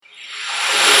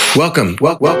Welcome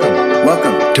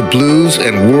to Blues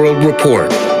and World Report.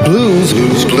 Blues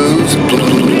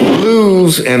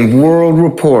and World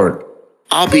Report.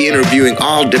 I'll be interviewing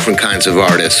all different kinds of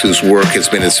artists whose work has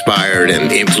been inspired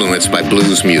and influenced by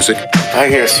blues music. I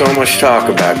hear so much talk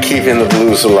about keeping the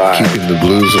blues alive. Keeping the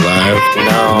blues alive?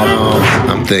 No.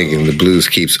 I'm thinking the blues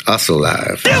keeps us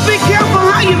alive. Still be careful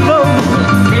how you vote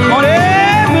on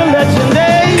every election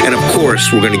day. And of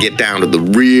course, we're going to get down to the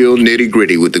real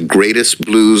nitty-gritty with the greatest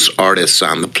blues artists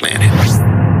on the planet.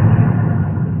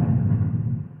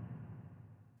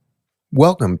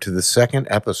 Welcome to the second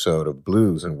episode of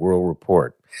Blues and World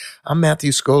Report. I'm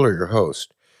Matthew Scholar, your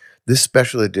host. This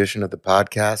special edition of the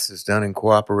podcast is done in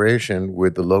cooperation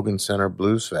with the Logan Center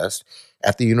Blues Fest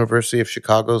at the University of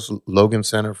Chicago's Logan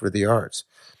Center for the Arts.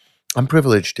 I'm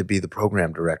privileged to be the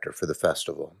program director for the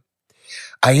festival.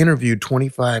 I interviewed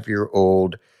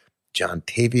 25-year-old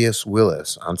Jontavius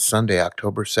Willis on Sunday,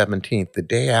 October 17th, the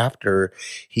day after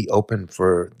he opened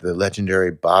for the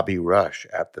legendary Bobby Rush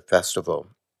at the festival.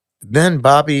 Then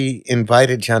Bobby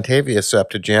invited Jontavius up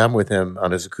to jam with him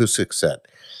on his acoustic set,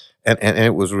 and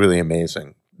it was really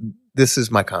amazing. This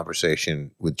is my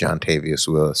conversation with Jontavius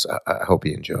Willis. I hope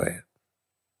you enjoy it.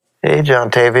 Hey,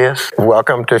 Jontavius.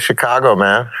 Welcome to Chicago,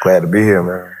 man. Glad to be here,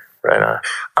 man. Right on.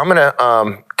 I'm going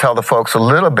to tell the folks a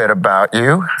little bit about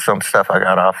you, some stuff I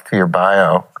got off to your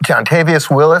bio. Jontavius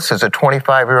Willis is a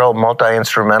 25-year-old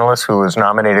multi-instrumentalist who was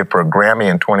nominated for a Grammy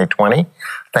in 2020,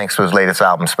 thanks to his latest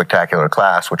album, Spectacular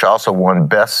Class, which also won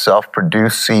Best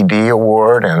Self-Produced CD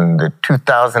Award and the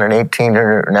 2018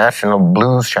 International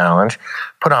Blues Challenge,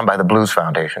 put on by the Blues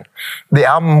Foundation. The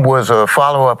album was a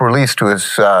follow-up release to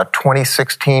his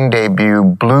 2016 debut,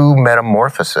 Blue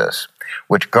Metamorphosis,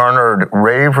 which garnered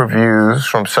rave reviews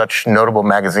from such notable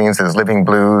magazines as Living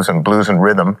Blues and Blues and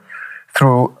Rhythm.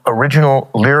 Through original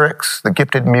lyrics, the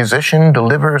gifted musician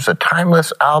delivers a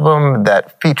timeless album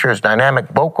that features dynamic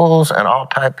vocals and all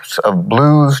types of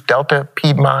blues, Delta,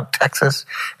 Piedmont, Texas,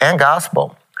 and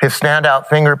gospel. His standout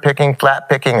finger-picking,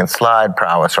 flat-picking, and slide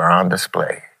prowess are on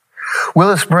display.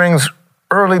 Willis brings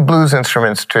early blues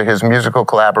instruments to his musical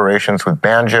collaborations with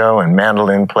banjo and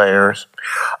mandolin players,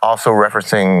 also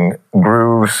referencing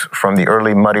grooves from the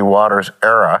early Muddy Waters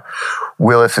era.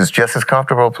 Willis is just as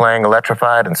comfortable playing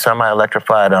electrified and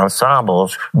semi-electrified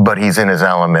ensembles, but he's in his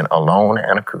element alone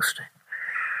and acoustic.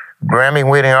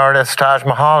 Grammy-winning artists Taj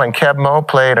Mahal and Keb Mo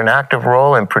played an active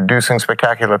role in producing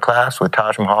Spectacular Class, with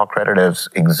Taj Mahal credited as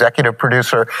executive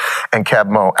producer and Keb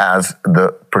Mo as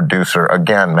the producer.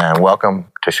 Again, man,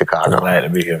 welcome to Chicago. Glad to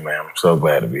be here, man. I'm so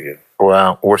glad to be here.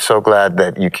 Well, we're so glad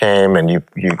that you came and you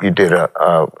did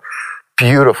a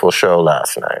beautiful show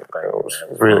last night. It was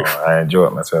really I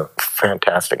enjoyed myself.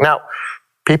 Fantastic. Now,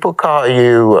 people call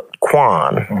you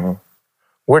Quan. Mm-hmm.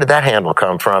 Where did that handle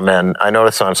come from? And I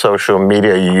notice on social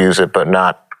media you use it, but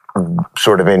not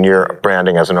sort of in your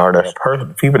branding as an artist.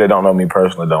 People that don't know me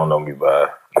personally don't know me by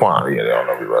Quan. Yeah, they don't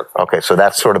know me by Quan. Okay, so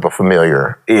that's sort of a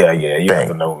familiar Yeah, you thing. have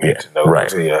to know me to know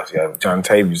right. me. Yeah.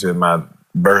 Jontavius is my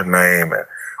birth name, and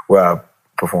I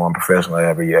perform professionally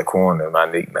every year. Quan is my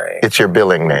nickname. It's your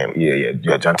billing name. Yeah.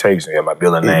 Jontavius is my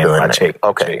billing name. My check.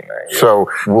 Okay, check name, yeah. So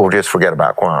we'll just forget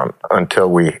about Quan until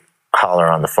we holler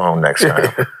on the phone next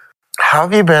time. How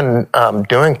have you been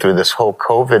doing through this whole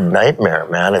COVID nightmare,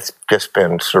 man? It's just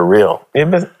been surreal.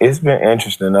 It's been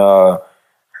interesting. I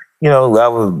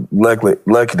was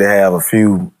lucky to have a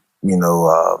few,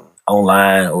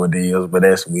 online ordeals, but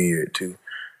that's weird too,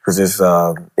 because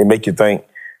it make you think.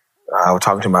 I was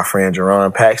talking to my friend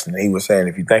Jerron Paxton, and he was saying,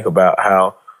 if you think about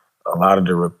how a lot of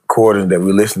the recordings that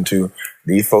we listen to,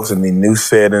 these folks in the new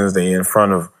settings, they're in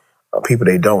front of people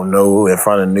they don't know, in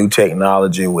front of new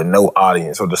technology with no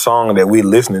audience. So the song that we're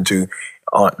listening to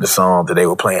aren't the song that they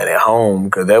were playing at home,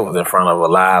 because that was in front of a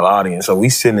live audience. So we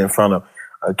sitting in front of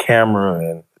a camera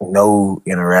and no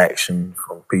interaction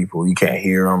from people. You can't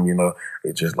hear them,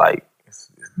 it's just like,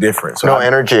 it's different. So no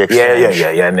energy exchange.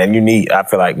 Yeah. And then I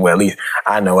feel like, well, at least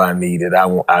I know I need it.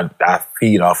 I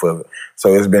feed off of it.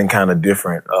 So it's been kind of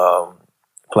different,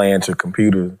 playing to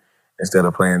computers instead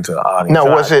of playing to the audience.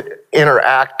 Now, was it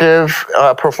interactive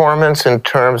performance in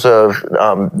terms of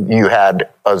you had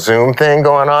a Zoom thing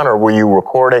going on, or were you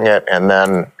recording it and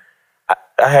then?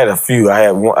 I had a few.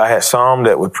 I had some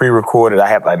that were pre-recorded. I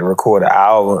had to record an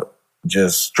hour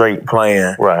just straight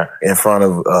playing in front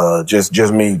of just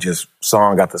me, just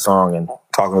got the song and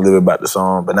talking a little bit about the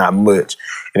song, but not much.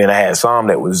 And then I had some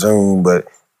that was Zoom, but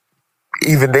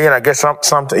even then, I guess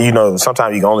sometimes you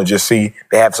can only just see,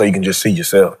 they have so you can just see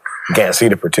yourself. You can't see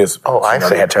the participants. Oh, I see.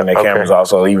 They had to turn their cameras off,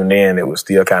 so even then it was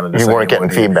still kind of the same. You weren't getting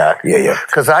feedback. Yeah.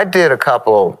 Because I did a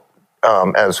couple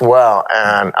as well,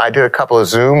 and I did a couple of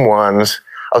Zoom ones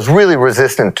I was really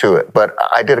resistant to it, but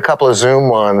I did a couple of Zoom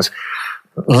ones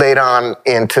late on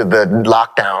into the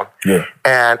lockdown. Yeah.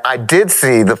 And I did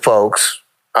see the folks.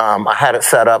 I had it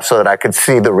set up so that I could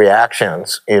see the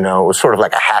reactions. You know, it was sort of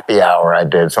like a happy hour I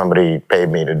did. Somebody paid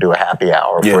me to do a happy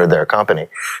hour for their company.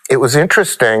 It was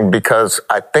interesting because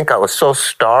I think I was so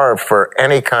starved for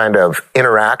any kind of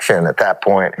interaction at that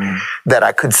point that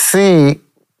I could see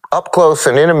up close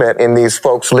and intimate in these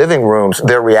folks' living rooms,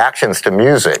 their reactions to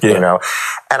music, you know.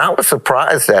 And I was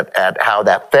surprised at how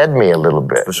that fed me a little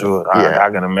bit. For sure. I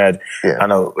can imagine. Yeah. I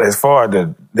know as far as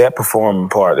that performing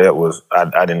part, that was,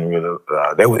 I didn't really,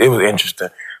 it was interesting.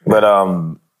 But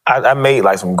I made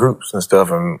like some groups and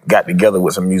stuff and got together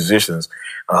with some musicians.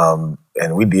 And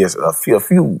we did a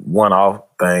few one-off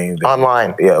things.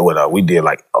 Online? Yeah, we did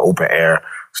like open air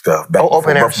stuff.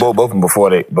 Open air? Both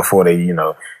before they, you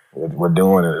know, we're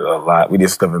doing it a lot. We did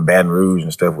stuff in Baton Rouge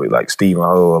and stuff with like Stephen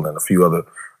Hull and a few other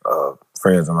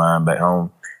friends of mine back home.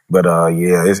 But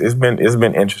it's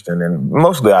been interesting, and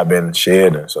mostly I've been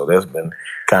shedding, so that's been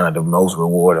kind of the most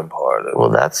rewarding part of it. Well,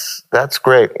 that's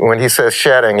great. When he says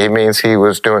shedding, he means he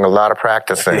was doing a lot of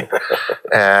practicing,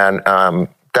 and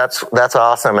that's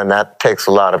awesome, and that takes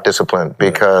a lot of discipline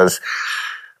because.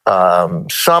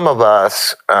 Some of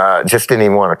us just didn't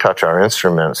even want to touch our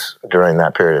instruments during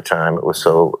that period of time. It was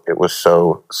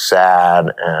so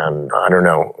sad and I don't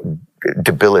know,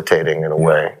 debilitating in a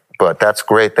way. But that's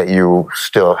great that you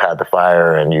still had the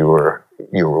fire and you were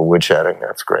woodshedding.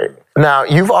 That's great. Now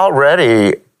you've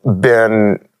already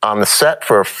been on the set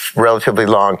for a relatively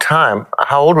long time.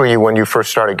 How old were you when you first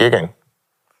started gigging?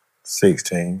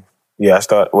 16. Yeah, I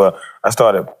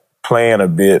started playing a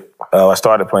bit. I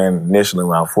started playing initially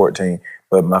when I was 14,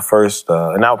 but my first,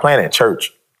 and I was playing at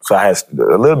church. So I had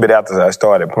a little bit after I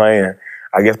started playing,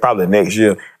 I guess probably next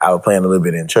year, I was playing a little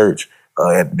bit in church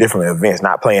at different events,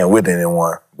 not playing with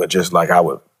anyone, but just like I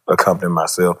would accompany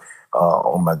myself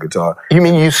on my guitar. You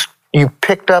mean you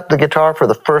picked up the guitar for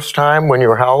the first time when you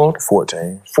were how old?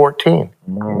 14. 14.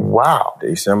 Mm-hmm. Wow.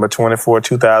 December 24,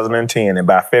 2010. And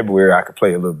by February, I could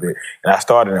play a little bit. And I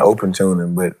started in open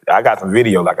tuning, but I got some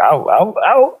video. Like I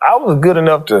was good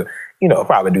enough to, you know,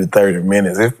 probably do 30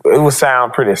 minutes. It would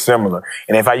sound pretty similar.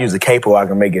 And if I use a capo, I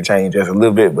can make it change just a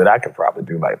little bit, but I could probably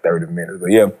do like 30 minutes.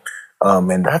 But yeah.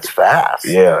 And that's fast.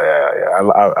 Yeah.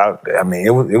 I mean,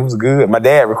 it was good. My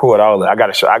dad recorded all of it. I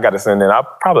got to send it. I'll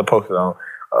probably post it on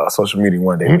social media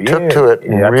one day. You took to it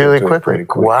really quickly.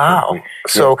 Wow.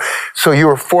 So you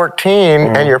were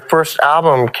 14 and your first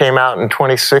album came out in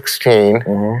 2016.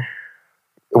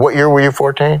 Mm-hmm. What year were you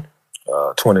 14?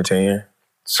 2010.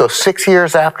 So 6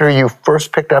 years after you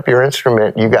first picked up your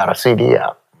instrument, you got a CD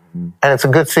out. Mm-hmm. And it's a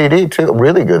good CD too, a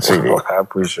really good CD. Oh, I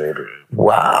appreciate it.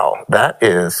 Wow.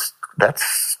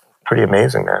 That's pretty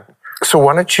amazing, man. So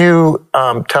why don't you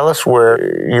tell us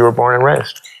where you were born and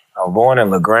raised? I was born in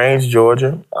LaGrange,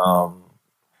 Georgia.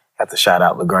 Have to shout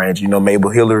out LaGrange. You know Mabel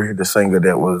Hillary, the singer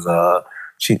that was,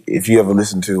 if you ever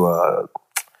listen to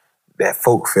that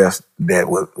folk fest that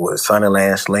was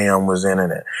Sunnyland Slim was in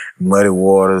it, and Muddy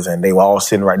Waters, and they were all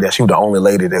sitting right there. She was the only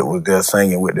lady that was there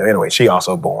singing with them. Anyway, she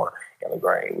also born in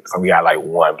LaGrange. So we got like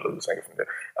one blues singer from there.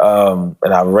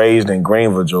 And I was raised in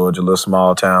Greenville, Georgia, a little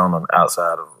small town on the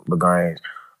outside of LaGrange.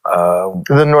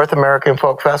 The North American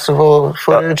Folk Festival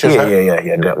footage? Yeah.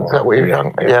 Is that what you're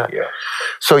talking about? Yeah.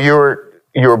 So you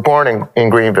were born in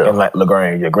Greenville? In like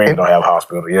LaGrange. Yeah, Greenville don't have a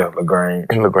hospital. Yeah, LaGrange.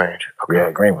 In LaGrange. Okay.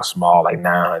 Yeah, Greenville was small, like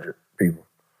 900 people.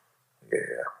 Yeah.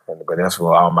 But that's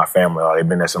where all my family are. They've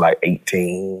been there since like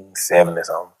 1870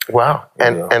 something. Wow.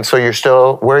 And so you're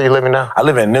still, where are you living now? I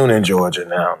live in Noonan, Georgia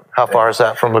now. How far is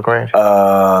that from LaGrange?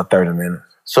 30 minutes.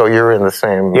 So you're in the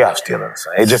same... Yeah, I'm still in the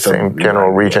same. It's just same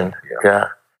general region. Yeah.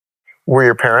 Were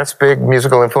your parents big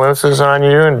musical influences on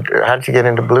you, and how did you get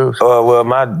into blues? Well,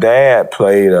 my dad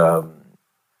played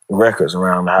records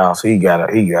around the house. He got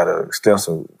an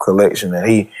extensive collection, and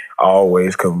he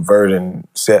always converting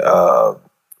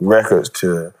records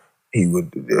to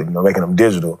making them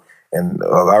digital. And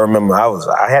I remember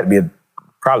I had to be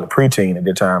probably preteen at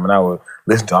the time, and I would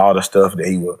listen to all the stuff that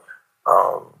he was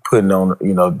putting on,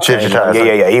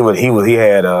 digitizing. He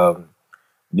had.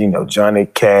 Johnny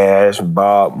Cash,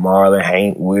 Bob Marley,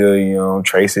 Hank Williams,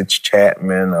 Tracy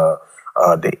Chapman,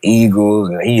 the Eagles,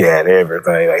 and he had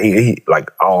everything. Like he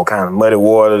like all kinds of Muddy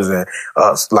Waters, and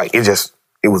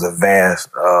it was a vast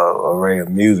array of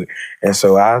music. And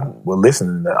so I was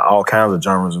listening to all kinds of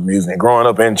genres of music. And growing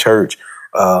up in church,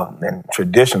 and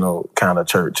traditional kind of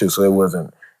church too, so it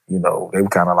wasn't, they were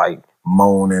kind of like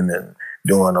moaning and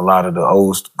doing a lot of the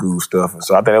old school stuff. And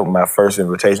so I think that was my first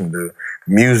invitation to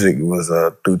music was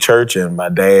through church and my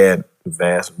dad's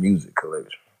vast music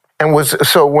collection. And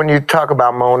so when you talk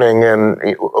about moaning, and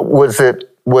was it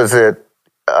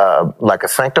like a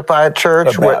sanctified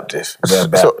church? A Baptist.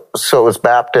 So it was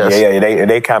Baptist. Yeah.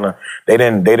 They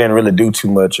didn't really do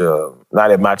too much. Not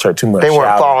at my church too much. They weren't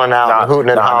shouting. falling out and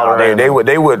hooting and hollering.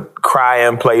 They would cry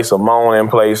in place or moan in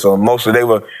place, or mostly they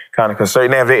were kind of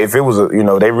concerned. Now, if it was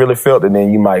they really felt it,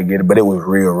 then you might get it, but it was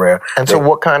real rare. And so,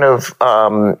 what kind of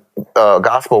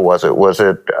gospel was it? Was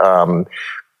it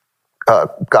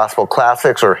gospel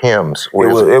classics or hymns?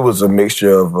 It was a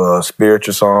mixture of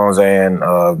spiritual songs and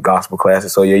gospel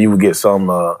classics. So yeah, you would get some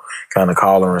kind of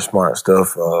call and response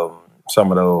stuff,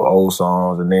 some of those old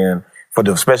songs, and then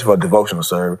especially for devotional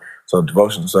service. So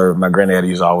devotional service, my granddaddy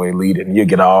used to always lead it, and you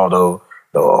get all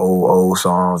the old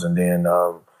songs, and then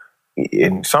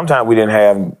and sometimes we didn't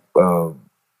have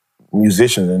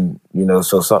musicians, and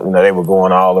so something they were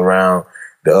going all around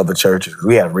the other churches.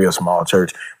 We had a real small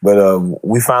church, but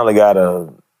we finally got a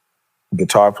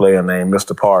guitar player named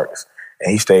Mr. Parks,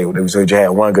 and he stayed with us. So you had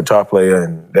one guitar player,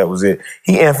 and that was it.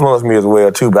 He influenced me as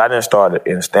well too, but I didn't start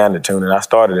in standard tuning. I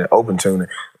started in open tuning,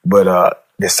 but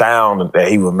the sound that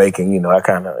he was making, it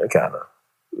kind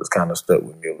of stuck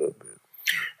with me a little bit.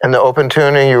 And the open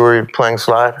tuning, you were playing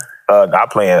slide? I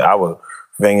was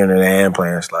fingering and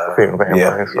playing slide.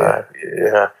 Playing slide.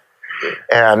 Yeah.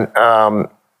 And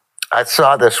I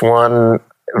saw this one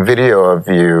video of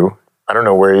you. I don't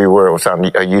know where you were. It was on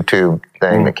a YouTube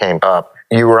thing that came up.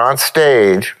 You were on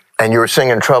stage and you were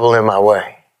singing "Trouble in My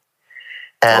Way."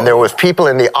 And there was people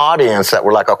in the audience that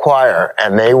were like a choir,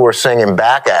 and they were singing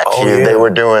back at you. Yeah. They were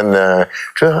doing the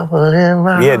 "Trouble in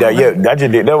My Way." That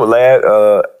just did. That was last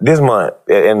this month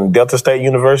in Delta State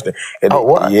University.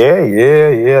 What?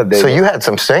 Yeah. So you had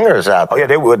some singers out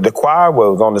there. Oh yeah, the choir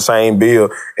was on the same bill,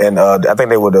 and I think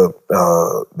they were the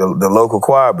local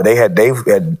choir, but they had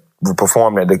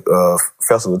performed at the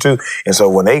festival too. And so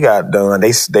when they got done,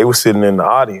 they were sitting in the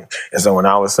audience, and so when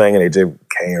I was singing, they just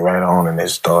came right on and they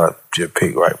started just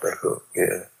pick right back up.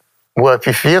 Yeah. Well, if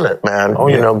you feel it, man,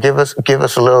 give us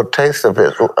a little taste of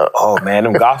it. Oh man,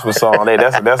 them gospel songs,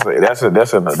 that's a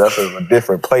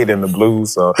different plate in the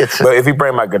blues. So, but if you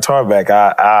bring my guitar back,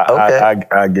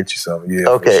 I get you some. Yeah.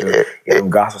 Okay. Sure. Them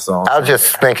gospel songs. I was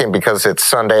just thinking because it's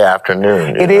Sunday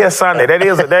afternoon. It is Sunday. That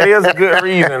is a good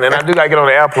reason, and I do gotta get on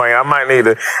the airplane. I might need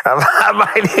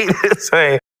to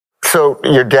say. So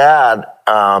your dad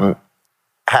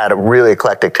had a really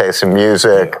eclectic taste in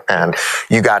music, and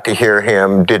you got to hear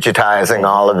him digitizing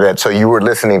all of it. So you were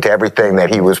listening to everything that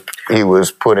he was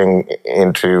putting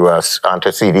onto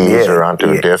CDs or onto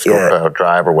a disc or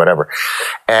drive or whatever.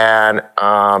 And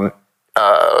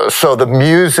so the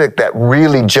music that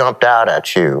really jumped out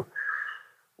at you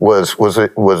was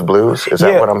blues? Is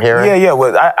that what I'm hearing? Yeah.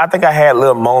 Well, I think I had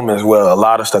little moments where a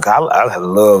lot of stuff. I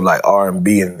loved like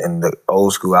R&B and the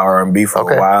old school R&B for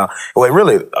a while. Well,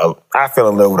 really, I fell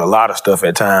in love with a lot of stuff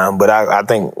at times. But I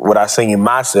think what I seen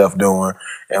myself doing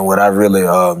and what I really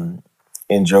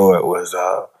enjoyed was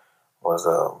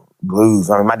blues.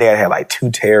 I mean, my dad had like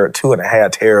 2.5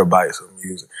 terabytes of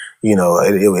music. He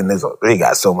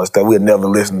got so much stuff. We'd never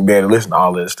barely listen to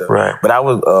all this stuff. Right. But I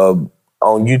was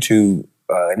on YouTube.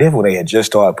 And then when they had just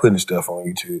started putting stuff on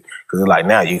YouTube, because like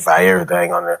now you can find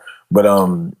everything on there. But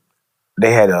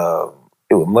they had it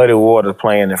was Muddy Waters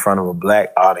playing in front of a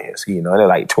black audience. They're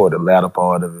like toward the latter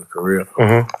part of his career.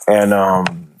 Mm-hmm. And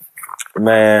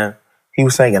man, he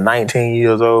was singing 19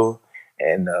 years old,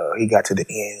 and he got to the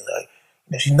end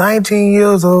like, she's 19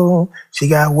 years old, she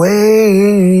got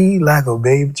way like a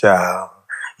baby child.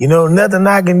 Nothing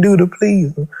I can do to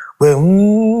please her, but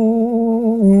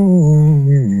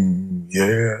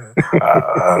yeah.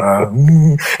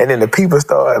 And then the people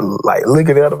started like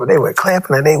looking at him, and they were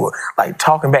clapping, and they were like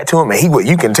talking back to him, and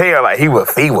you can tell like he was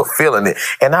feeling it.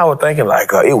 And I was thinking like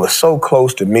it was so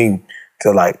close to me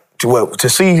to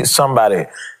see somebody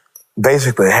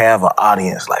basically have an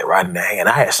audience like right in their hand.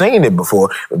 I had seen it before,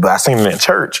 but I seen it in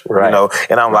church,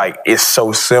 and I'm like, it's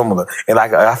so similar. And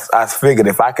like I figured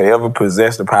if I could ever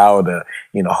possess the power to,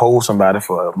 hold somebody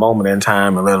for a moment in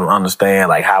time and let them understand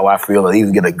like how I feel, or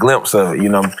even get a glimpse of it,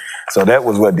 So that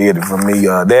was what did it for me.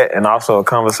 That, and also a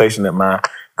conversation that my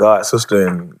god sister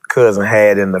and cousin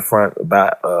had in the front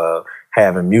about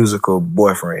having musical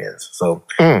boyfriends. So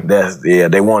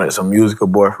they wanted some musical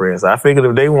boyfriends. I figured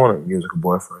if they wanted musical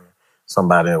boyfriends,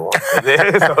 somebody wanted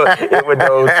it. So it was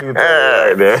those two things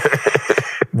right there.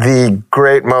 The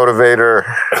great motivator.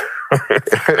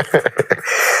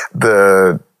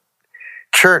 The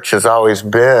church has always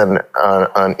been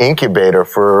an incubator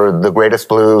for the greatest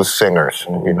blues singers,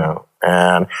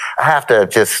 And I have to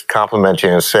just compliment you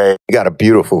and say, you got a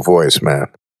beautiful voice, man.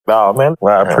 Oh, man.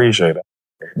 Well, I appreciate it.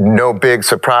 No big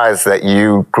surprise that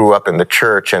you grew up in the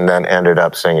church and then ended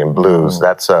up singing blues.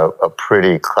 That's a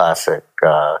pretty classic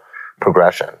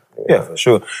progression. Yeah, for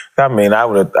sure. I mean, I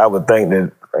would think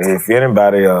that if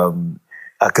anybody,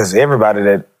 because everybody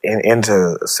that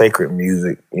into sacred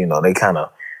music, you know, they kind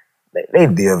of they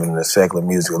delve into secular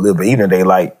music a little bit. Even if they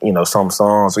like, you know, some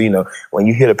songs. You know, when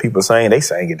you hear the people sing, they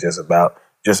sing it just about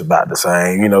the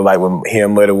same. You know, like when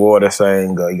hearing Muddy Waters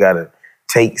saying, "You gotta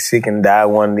take sick and die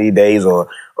one of these days," or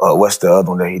what's the other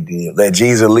one that he did? "Let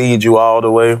Jesus lead you all the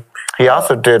way." He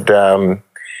also did.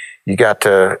 You got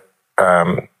to.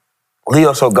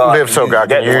 Live so God Live so God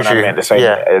can use you. That's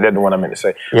the one I meant to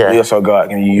say. Yeah. Live so God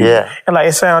can use you. Yeah. And like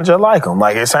it sounds just like him.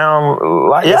 Like it sounds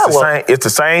like it's the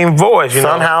same voice. You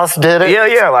know? Sunhouse did it.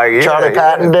 Yeah. Like Charlie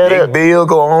Patton did Big it. Bill,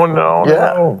 go on and on.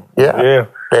 Yeah. And on. Yeah.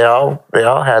 They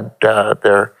all had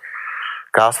their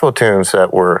gospel tunes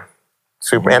that were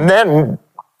super. And then,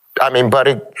 I mean,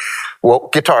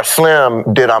 Guitar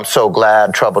Slim did "I'm So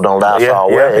Glad Trouble Don't Last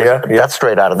Always." Yeah. That's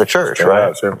straight out of the church, Straight right?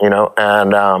 out, sure. You know,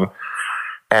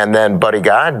 and then Buddy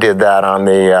Guy did that on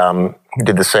the he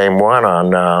did the same one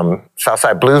on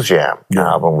Southside Blues Jam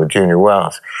album with Junior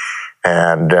Wells.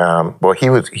 And he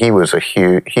is a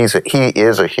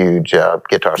huge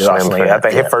Guitar Slim fan. I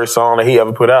think his first song that he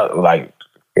ever put out, like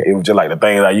it was just like the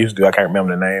things I used to do. I can't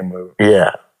remember the name of it.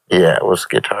 Yeah, it was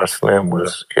Guitar Slim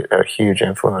was a huge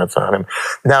influence on him.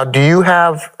 Now, do you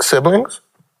have siblings?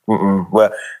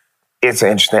 Well, it's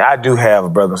interesting. I do have a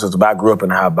brother and sister, but I grew up in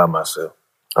the house by myself.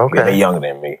 Okay. Yeah, they're younger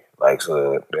than me, like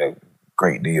so they're a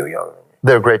great deal younger than me.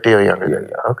 They're a great deal younger than you.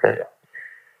 Yeah. Okay. Yeah.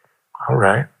 All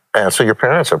right. And so your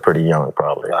parents are pretty young,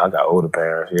 probably. I got older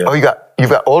parents. Yeah. Oh, you've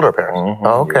got older parents. Mm-hmm.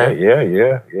 Oh, okay. Yeah.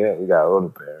 We got older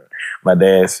parents. My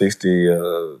dad's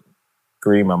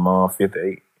 63. My mom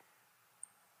 58.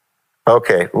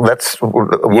 Okay, we'll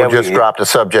just drop the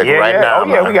subject right now. Oh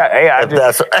yeah, we got.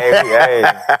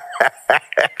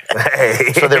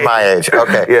 So they're my age.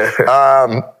 Okay. Yeah.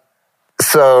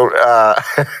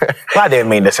 I didn't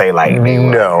mean to say like.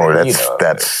 No,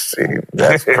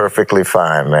 that's perfectly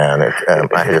fine, man.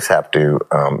 I just have to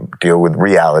deal with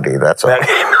reality. That's all.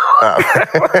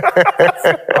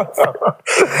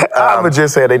 I would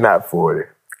just say they're not 40.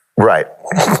 Right.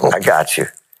 I got you.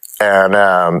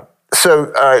 And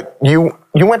so you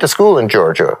went to school in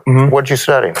Georgia. Mm-hmm. What did you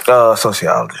study?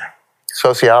 Sociology.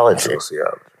 Sociology.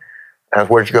 And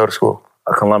where did you go to school?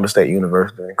 Columbus State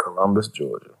University in Columbus,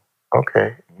 Georgia.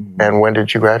 Okay. Mm-hmm. And when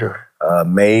did you graduate?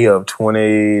 May of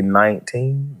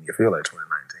 2019. You feel like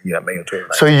 2019. Yeah, May of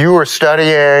 2019. So you were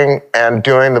studying and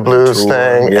doing the blues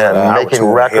thing and making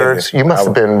records. Heavy. You must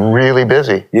have been really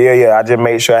busy. Yeah. I just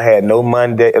made sure I had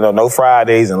no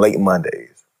Fridays and late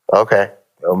Mondays. Okay.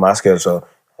 On my schedule. So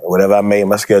whatever I made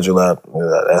my schedule up,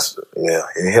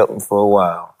 it helped me for a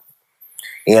while.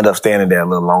 Ended up standing there a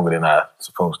little longer than I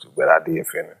supposed to, but I did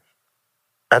finish.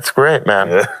 That's great, man.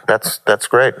 Yeah. That's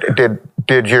great.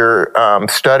 Did your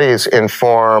studies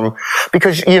inform?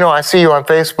 Because I see you on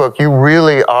Facebook. You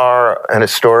really are an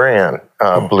historian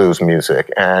of blues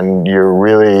music, and you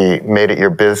really made it your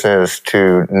business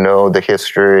to know the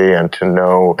history and to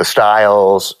know the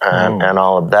styles and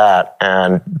all of that.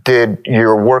 And did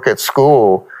your work at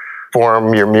school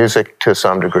form your music to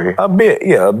some degree? A bit,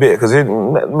 because it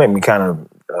made me kind of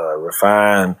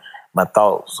refine my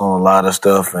thoughts on a lot of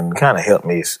stuff and kind of helped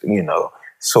me,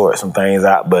 sort some things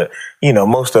out. But,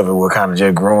 most of it was kind of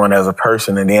just growing as a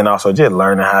person and then also just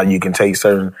learning how you can take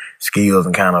certain skills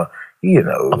and kind of,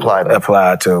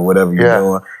 apply to whatever you're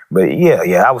doing. But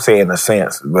I would say in a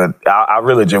sense, but I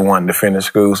really just wanted to finish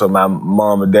school so my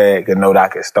mom and dad could know that I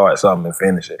could start something and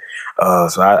finish it.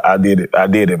 So I did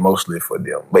it mostly for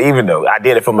them. But even though I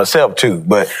did it for myself too,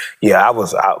 but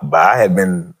I had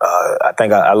been,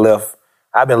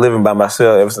 I've been living by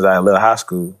myself ever since I left high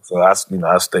school. So I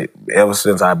stayed ever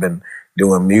since I've been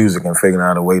doing music and figuring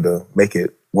out a way to make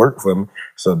it work for me.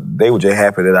 So they were just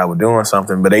happy that I was doing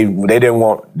something, but they didn't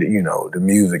want the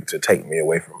music to take me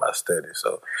away from my studies.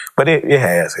 So, but it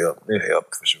has helped. It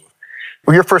helped for sure.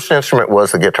 Well, your first instrument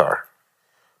was the guitar,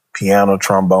 piano,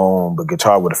 trombone, but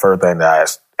guitar was the first thing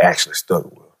that I actually stuck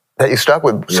with. That you stuck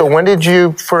with. Yeah. So when did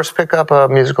you first pick up a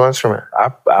musical instrument?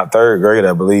 I third grade,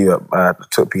 I believe. I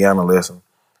took piano lesson,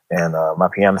 and my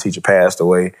piano teacher passed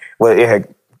away. Well,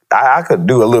 I could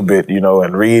do a little bit,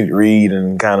 and read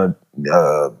and kind of,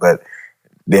 but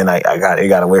then it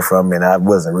got away from me, and I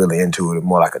wasn't really into it.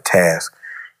 More like a task.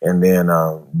 And then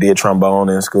did trombone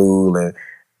in school, and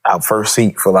our first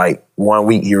seat for like 1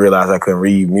 week, he realized I couldn't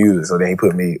read music, so then he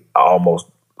put me almost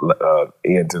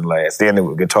into the last. Then it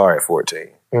was guitar at 14.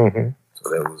 Mm-hmm. So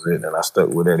that was it, and I stuck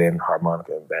with it in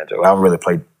harmonica and banjo. I don't really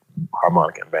play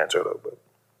harmonica and banjo though, but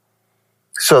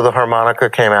So the harmonica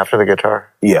came after the guitar?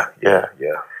 Yeah.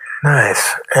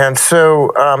 Nice. And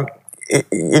so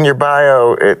in your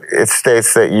bio, it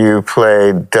states that you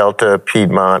played Delta,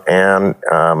 Piedmont, and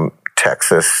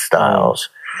Texas styles.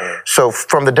 So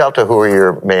from the Delta, who are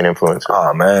your main influences?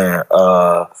 Oh, man.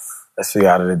 Let's see,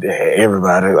 out of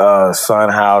everybody. Son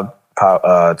Howe,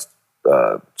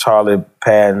 Charlie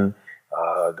Patton,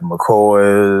 the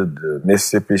McCoys, the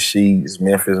Mississippi Sheets,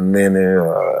 Memphis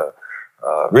Minute,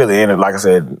 really, like I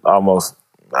said, almost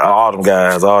all them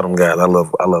guys. I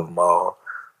love them all.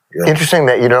 Yeah. Interesting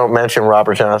that you don't mention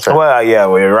Robert Johnson. Well, yeah,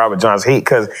 Robert Johnson.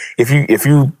 Because if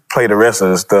you play the rest of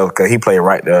the stuff, because he played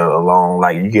right there along,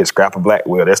 like you get Scrapper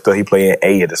Blackwell, that stuff he played in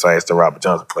A at the same stuff Robert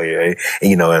Johnson played in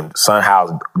A, and and Son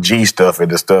House G stuff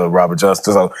and the stuff Robert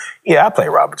Johnson. So yeah, I play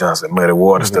Robert Johnson, Muddy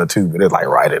Water stuff too, but it's like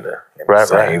right in the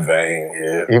same vein.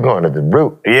 Yeah, you're going to the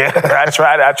root. Yeah, I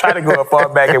try to go as far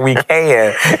back as we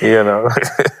can,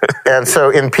 And so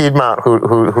in Piedmont, who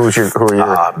are you?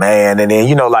 Oh man, and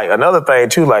then like another thing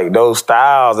too, like those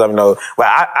styles.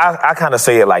 I kind of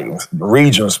say it like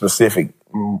region specific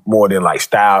more than like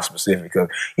style specific, because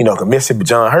Mississippi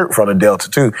John Hurt from the Delta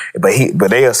too, but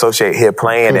they associate him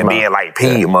playing and being like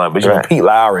Piedmont, but Pete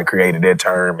Lowry created that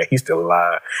term and he's still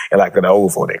alive, and like the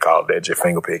old folk they called that just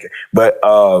finger picking, but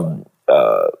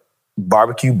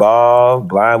Barbecue Bob,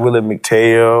 Blind Willie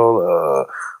McTell,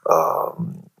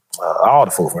 all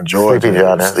the folk from Georgia. Sleepy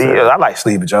John. I like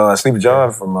Sleepy John. Sleepy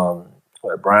John from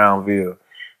Brownville,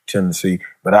 Tennessee.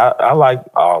 But I like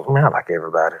I like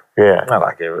everybody. Yeah. I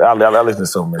like everybody. I listen to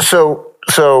so many. So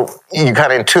you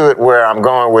kind of intuit where I'm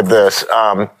going with this.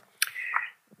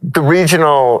 The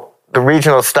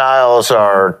regional styles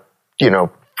are,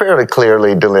 fairly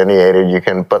clearly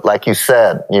delineated. But like you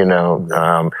said,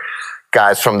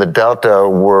 guys from the Delta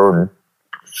were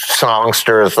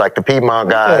songsters like the Piedmont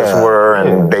guys were,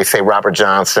 and they say Robert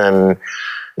Johnson,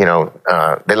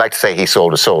 they like to say he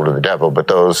sold his soul to the devil, but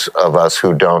those of us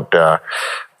who don't,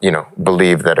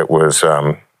 believe that it was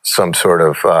some sort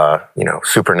of,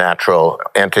 supernatural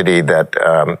entity that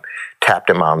tapped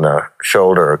him on the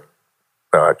shoulder,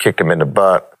 kicked him in the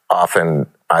butt, often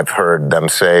I've heard them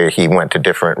say he went to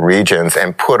different regions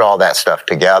and put all that stuff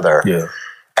together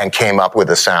and came up with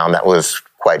a sound that was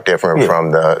quite different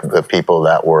from the people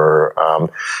that were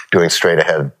doing straight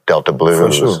ahead Delta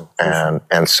blues. For sure.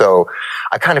 And so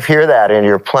I kind of hear that in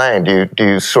your playing. Do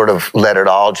you sort of let it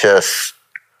all just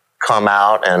come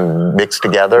out and mix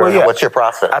together? Well, What's your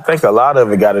process? I think a lot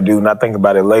of it got to do, and I think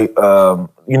about it late,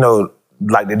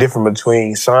 like the difference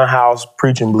between Son House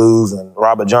preaching blues and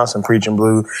Robert Johnson preaching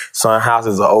blues. Son House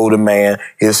is an older man.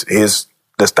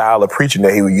 The style of preaching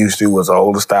that he was used to was an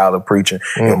older style of preaching,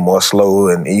 and more slow,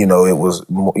 and it was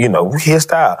his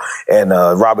style. And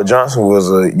Robert Johnson was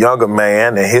a younger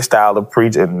man, and his style of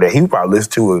preaching that he would probably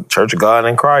listen to a Church of God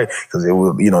in Christ, because it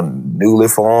was newly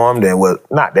formed and was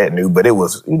not that new, but it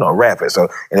was rapid. So,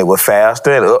 and it was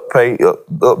faster and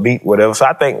upbeat, whatever. So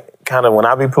I think kind of when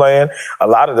I be playing, a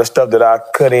lot of the stuff that I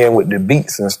cut in with the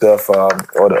beats and stuff, or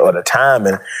the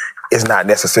timing, is not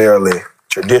necessarily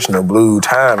traditional blues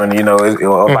time, and if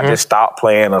I just stop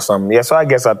playing or something. Yeah, so I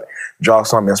guess I draw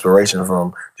some inspiration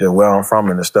from just where I'm from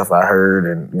and the stuff I heard,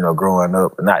 and growing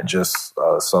up, not just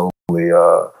solely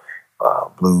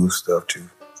blues stuff too.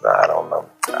 So I don't know.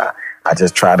 I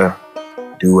just try to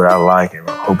do what I like and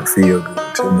hope it feels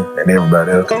good to me and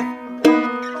everybody else.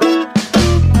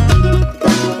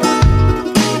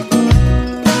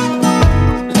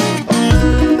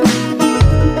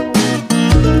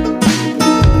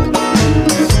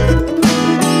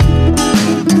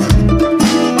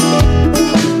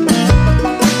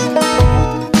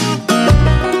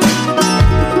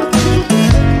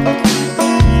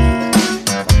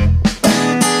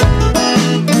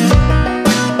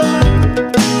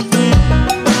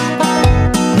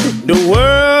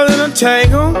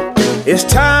 It's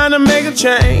time to make a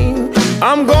change.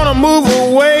 I'm gonna move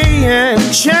away and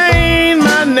change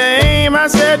my name. I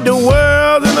said the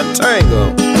world's in a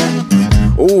tangle.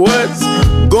 What's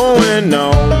going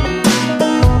on?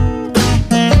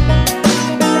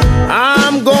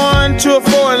 I'm going to a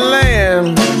foreign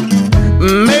land,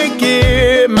 make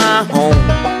it my home.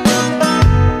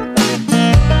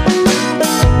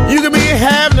 You can be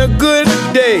having a good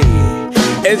day,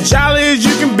 as jolly as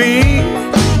you can be.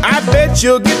 I bet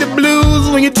you'll get the blues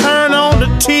when you turn on the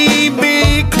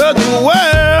TV, 'cause the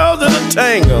world's in a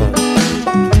tangle.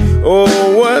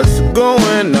 Oh, what's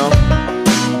going on?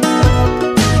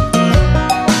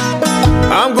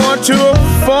 I'm going to a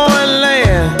foreign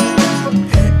land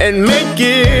and make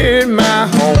it my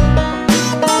home.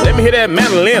 Let me hear that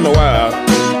mandolin a while.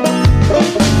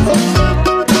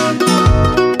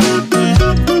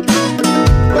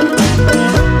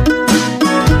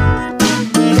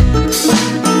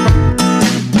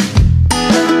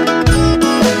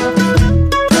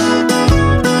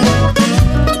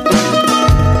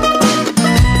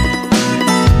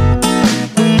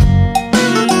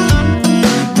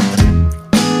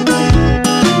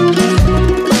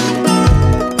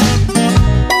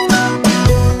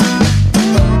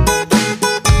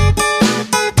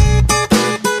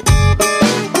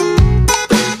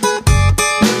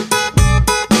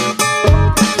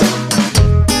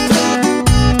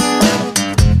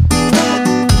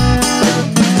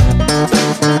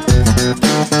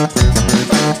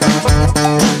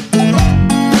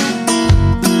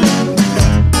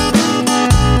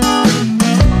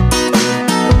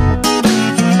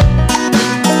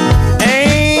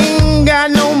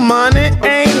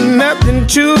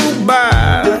 to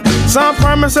buy. Some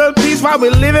promise us peace while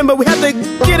we're living, but we have to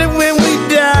get it when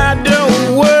we die. The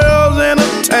world's in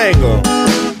a tangle.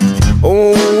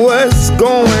 Oh, what's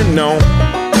going on?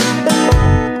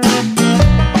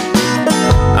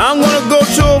 I'm gonna go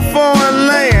to a foreign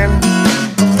land,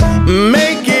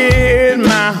 make it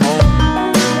my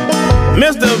home.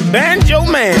 Mr. Banjo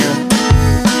Man.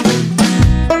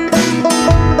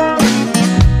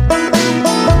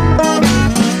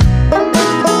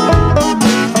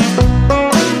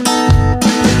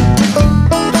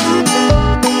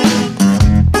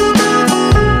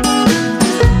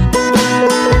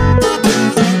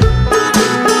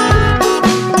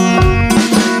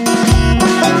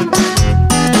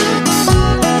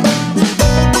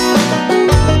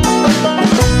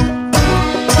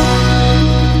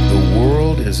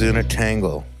 In a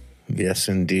tangle. Yes,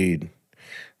 indeed.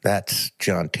 That's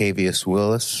Jontavius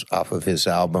Willis off of his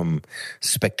album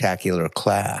Spectacular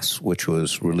Class, which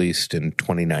was released in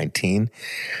 2019,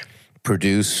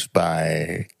 produced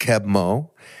by Keb Mo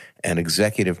and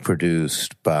executive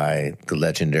produced by the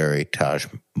legendary Taj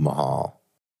Mahal.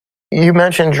 You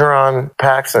mentioned Jerron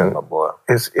Paxson. My boy.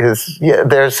 There's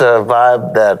a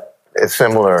vibe that is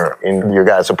similar in your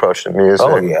guys' approach to music.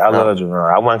 Oh, yeah, I love Jerron.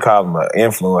 I wouldn't call him an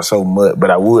influence so much, but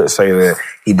I would say that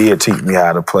he did teach me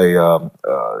how to play.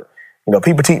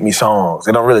 People teach me songs.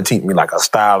 They don't really teach me like a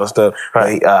style and stuff.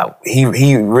 Right. But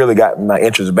he really got my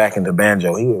interest back into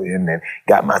banjo. He was in and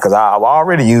got my, because I was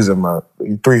already using my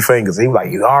 3 fingers. He was like,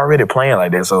 you already playing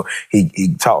like that. So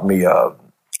he taught me a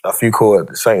few chords,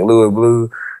 the St. Louis Blues.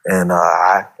 And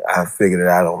I figured it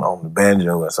out on the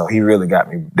banjo, and so he really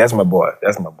got me. That's my boy.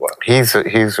 He's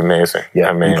amazing.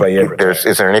 Yeah, I mean, he play everything.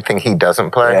 Is there anything he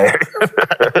doesn't play? Yeah.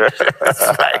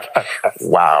 It's like,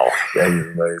 wow. Yeah, he's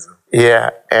amazing. Yeah,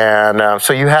 and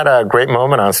so you had a great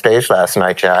moment on stage last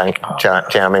night,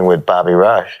 jamming with Bobby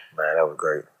Rush. Man, that was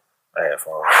great. I had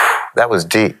fun. That was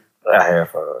deep. I had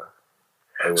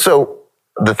fun. So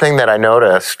the thing that I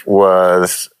noticed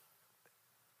was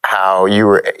how you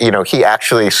were, he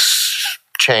actually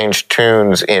changed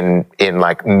tunes in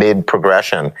like mid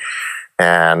progression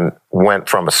and went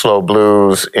from a slow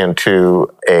blues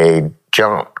into a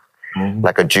jump,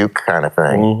 like a juke kind of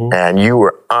thing. Mm-hmm. And you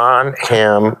were on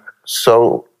him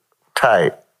so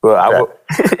tight. Well,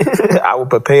 I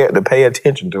would prepare to pay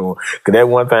attention to him, because that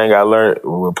one thing I learned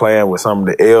when we were playing with some of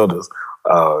the elders.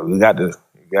 You got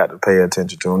to pay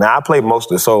attention to him. Now I play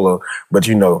mostly solo, but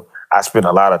I spent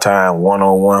a lot of time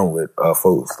one-on-one with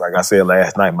folks. Like I said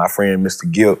last night, my friend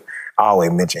Mr. Gilt, I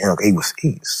always mention him because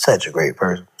he's such a great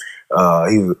person. He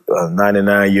was a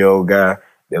 99-year-old guy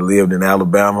that lived in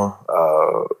Alabama.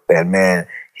 And man,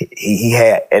 he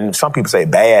had, and some people say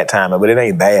bad timing, but it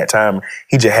ain't bad timing.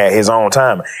 He just had his own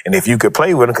time. And if you could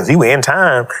play with him, because he was in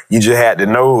time, you just had to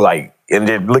know, like, and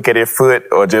just look at his foot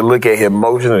or just look at his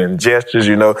motion and gestures,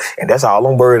 and that's all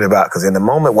I'm worried about. Because in the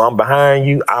moment when I'm behind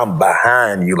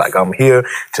you. Like, I'm here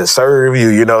to serve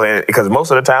you, because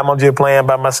most of the time I'm just playing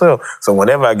by myself. So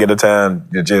whenever I get a time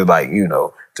to just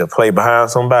to play behind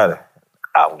somebody,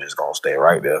 I'm just going to stay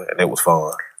right there. And it was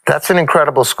fun. That's an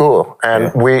incredible school.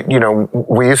 And we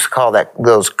used to call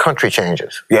those country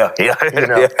changes. Yeah.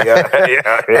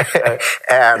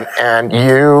 And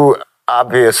you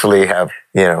obviously have,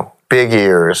 big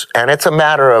ears, and it's a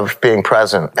matter of being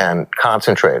present and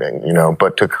concentrating,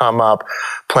 but to come up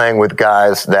playing with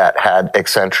guys that had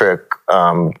eccentric,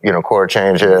 chord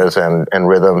changes and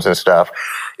rhythms and stuff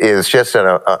is just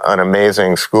an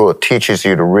amazing school. It teaches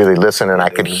you to really listen, and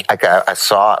I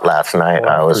saw it last night.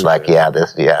 I was like, it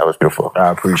was beautiful.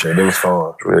 I appreciate it. It was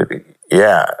fun. Really,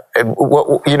 yeah. And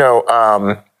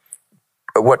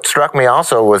what struck me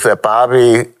also was that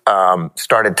Bobby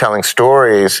started telling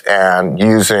stories and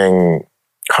using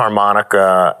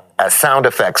harmonica as sound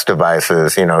effects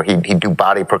devices. He'd do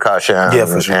body percussion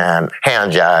for sure. and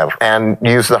hand jive, and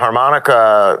use the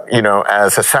harmonica,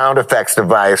 as a sound effects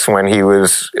device when he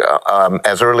was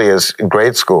as early as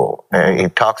grade school. And he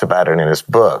talks about it in his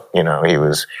book. He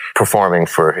was performing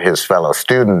for his fellow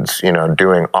students,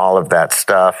 doing all of that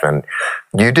stuff. And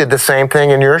you did the same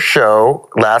thing in your show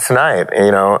last night,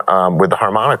 with the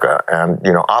harmonica. And,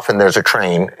 often there's a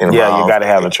train involved. Yeah, you got to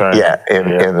have a train. Yeah,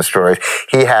 in the stories.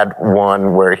 He had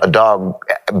one where a dog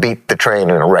beat the train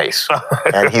in a race.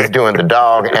 And he's doing the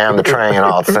dog and the train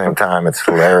all at the same time. It's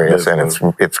hilarious, and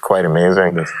it's quite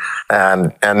amazing.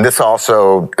 And this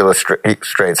also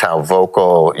illustrates how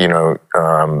vocal,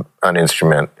 an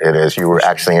instrument it is. You were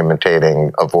actually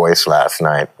imitating a voice last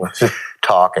night,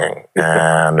 talking.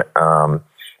 And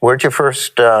where did you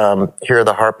first hear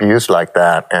the harp used like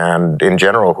that? And in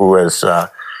general, who has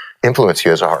influenced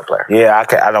you as a harp player? Yeah,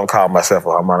 I don't call myself a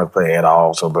harmonica player at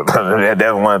all. So, but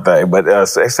that's one thing. But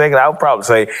second, I would probably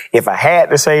say if I had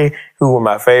to say who were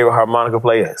my favorite harmonica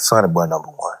player, Sonny Boy #1.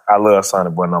 I love Sonny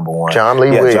Boy #1. John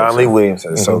Lee Williams. John Lee Williams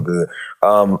is so good.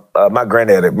 My great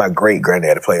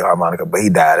granddaddy played harmonica, but he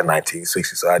died in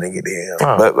 1960, so I didn't get to hear him.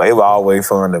 Oh. But it was always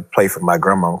fun to play for my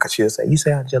grandma because she'd say, "You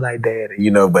sound just like Daddy,"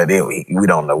 but we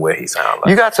don't know what he sounded like.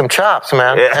 You got some chops,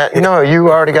 man. Yeah. You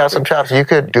already got some chops. You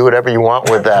could do whatever you want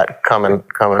with that coming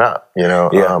up,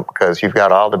 because you've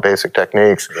got all the basic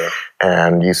techniques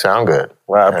and you sound good.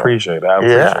 Well, I appreciate it. I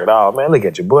appreciate it. Oh, man, look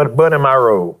at you. Butt in my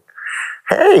robe.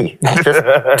 Hey, just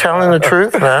telling the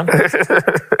truth, man.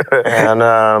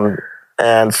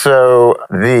 And so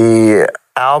the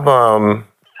album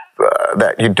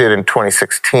that you did in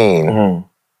 2016,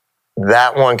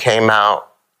 that one came out,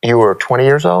 you were 20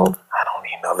 years old? I don't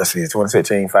even know. Let's see,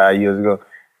 2016, 5 years ago.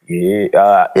 Yeah.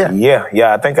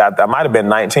 I think I might have been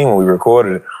 19 when we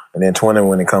recorded it, and then 20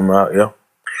 when it came out, yeah.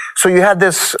 So you had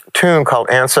this tune called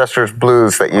Ancestors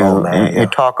Blues that you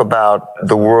talk about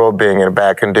the world being in a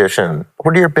bad condition.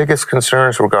 What are your biggest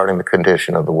concerns regarding the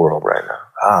condition of the world right now?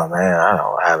 Oh, man, I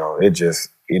don't. It just,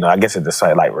 I guess it's just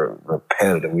like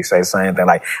repetitive. We say the same thing,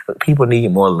 like people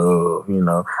need more love,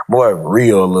 more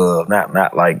real love,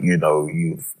 not like, you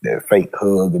that fake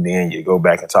hug and then you go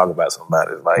back and talk about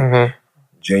somebody. It's like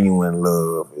genuine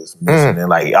love is missing in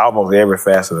like almost every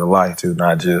facet of life too,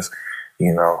 not just,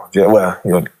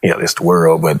 it's the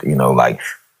world, but, like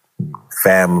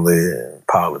family,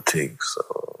 politics,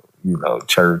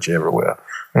 church, everywhere.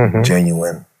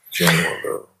 Genuine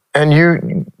love.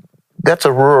 And that's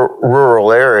a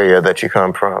rural area that you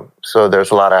come from. So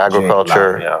there's a lot of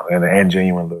agriculture. And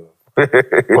genuine love.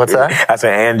 What's that? I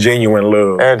said, and genuine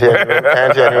love. And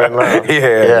genuine love.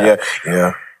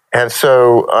 Yeah. And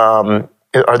so, are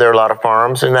there a lot of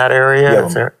farms in that area?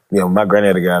 Yeah, my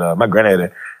granddaddy got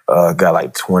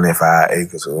like 25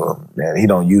 acres of them, and he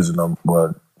don't use it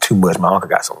too much. My uncle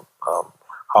got some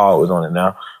hardwoods on it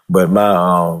now, but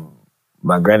my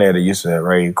granddaddy used to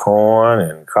raise corn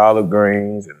and collard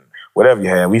greens and whatever you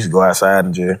had. We used to go outside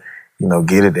and just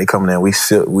get it. They come in, we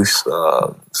silk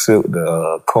the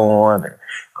corn and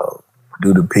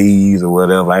do the peas or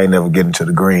whatever. I ain't never get into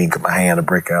the green because my hand will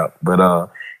break out, but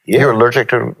You're allergic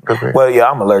to the green? Well, yeah,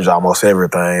 I'm allergic to almost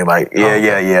everything. Like,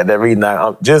 yeah. That reason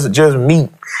just meat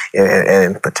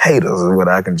and potatoes is what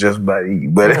I can just about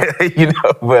eat. But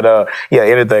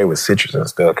anything with citrus and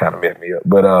stuff kind of messed me up.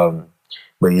 But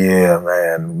yeah,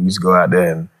 man, we used to go out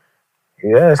there and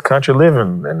it's country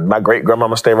living. And my great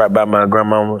grandmama stayed right by my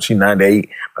grandmama. She 98.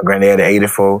 My granddad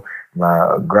 84.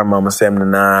 My grandmama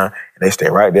 79. And they stay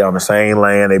right there on the same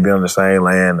land. They been on the same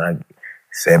land like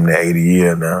 70, 80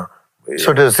 years now.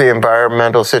 So does the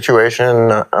environmental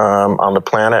situation on the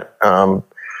planet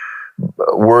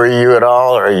worry you at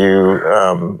all? Or are you,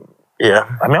 I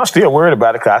mean, I'm still worried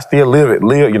about it because I still live.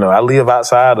 I live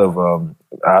outside of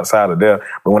there.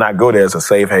 But when I go there, it's a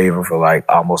safe haven for like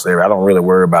almost I don't really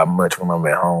worry about much when I'm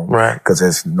at home. Right. Because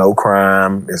there's no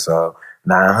crime. It's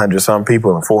 900 some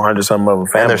people and 400 some of them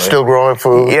families. And they're still growing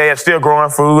food? Yeah, it's still growing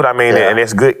food. I mean, and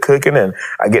it's good cooking, and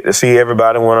I get to see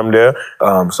everybody when I'm there.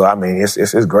 So, I mean,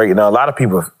 it's great. Now, a lot of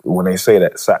people, when they say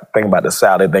that, think about the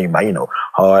South, they think about,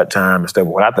 hard time and stuff.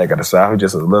 But when I think of the South, it's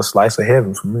just a little slice of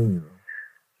heaven for me.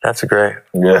 That's great.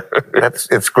 Yeah.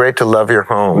 It's great to love your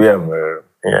home. Yeah, man.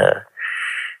 Yeah.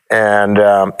 And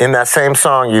in that same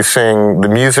song, you sing, "The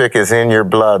music is in your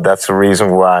blood. That's the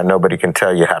reason why nobody can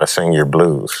tell you how to sing your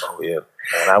blues." Oh, yeah.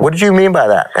 What did you mean by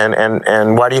that?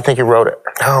 And why do you think you wrote it?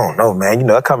 I don't know, man.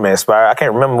 It come inspired. I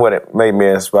can't remember what it made me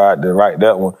inspired to write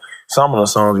that one. Some of the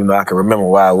songs, I can remember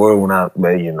why I were when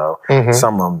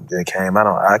some of them that came.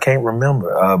 I can't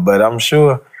remember. But I'm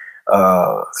sure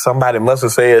somebody must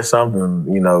have said something,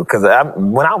 because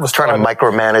when I was trying to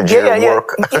micromanage your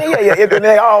work. Yeah.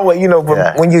 They always,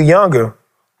 when you're younger,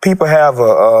 people have they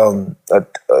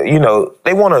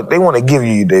want to give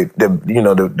you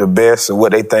the best of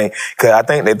what they think. Cause I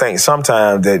think they think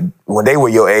sometimes that when they were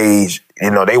your age, they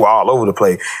were all over the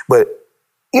place. But,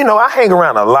 I hang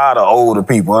around a lot of older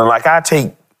people and like I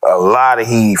take a lot of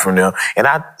heed from them. And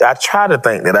I try to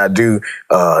think that I do,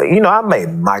 I may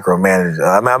micromanage,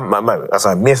 I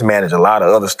mismanage a lot of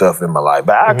other stuff in my life,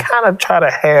 but I kind of try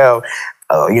to have,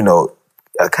 a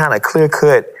kind of clear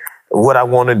cut what I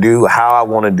want to do, how I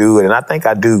want to do it. And I think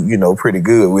I do, pretty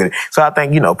good with it. So I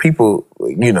think, people,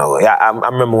 I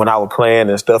remember when I was playing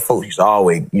and stuff, folks used to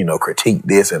always, critique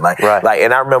this and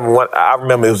and I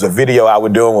remember it was a video I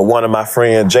was doing with one of my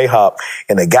friends, J-Hop,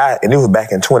 and the guy, and it was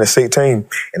back in 2016,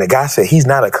 and the guy said, he's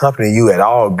not accompanying you at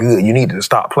all good. You need to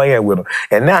stop playing with him.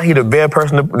 And now he the best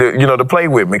person to play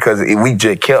with me, because we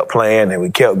just kept playing and we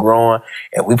kept growing,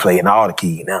 and we play in all the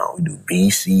keys now. We do B,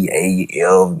 C, A,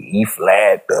 F, E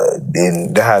flat,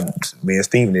 then that's how me and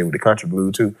Steven did with the country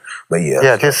blues too. But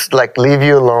yeah, just like leave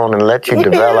you alone and let you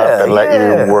develop and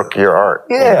let you work your art.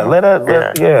 Yeah,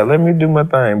 let me do my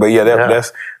thing. But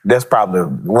that's probably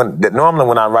normally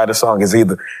when I write a song, it's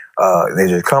either they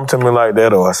just come to me like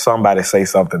that, or somebody say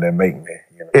something that make me.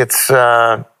 It's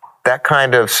that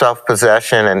kind of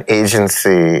self-possession and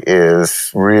agency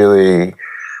is really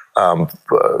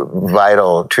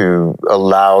vital to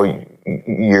allow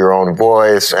your own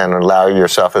voice and allow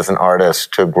yourself as an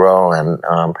artist to grow. And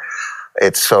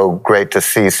it's so great to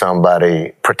see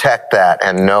somebody protect that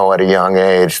and know at a young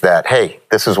age that, hey,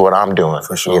 this is what I'm doing.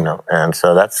 For sure. And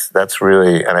so that's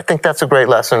really, and I think that's a great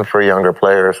lesson for younger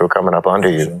players who are coming up under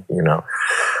you,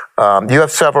 You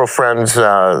have several friends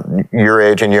your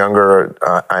age and younger,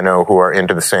 I know, who are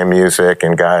into the same music,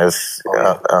 and guys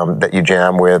that you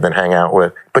jam with and hang out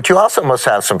with. But you also must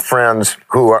have some friends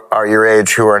who are your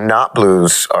age who are not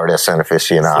blues artists and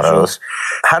aficionados. Sure.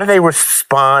 How do they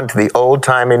respond to the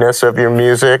old-timiness of your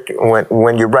music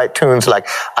when you write tunes like,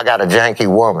 I Got a Janky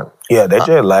Woman? Yeah, they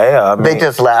just laugh. They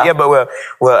just laugh? Yeah, but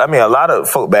well, I mean, a lot of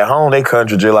folk back home, they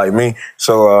country just like me.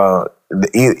 So,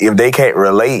 if they can't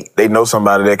relate, they know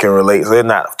somebody that can relate, so they're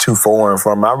not too foreign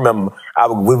from them. I remember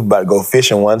we were about to go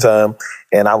fishing one time,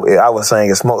 and I was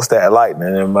singing Smokestack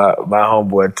Lightning, and my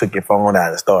homeboy took his phone out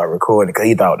and started recording because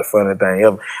he thought the funny thing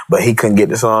ever, but he couldn't get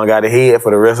the song out of his head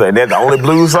for the rest of it. And that's the only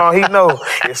blues song he knows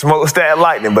is Smokestack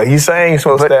Lightning, but he sang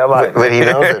Smokestack Lightning. But he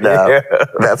knows it now. Yeah.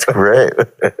 That's great.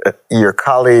 Your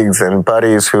colleagues and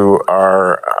buddies who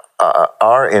are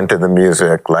into the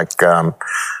music, like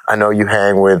I know you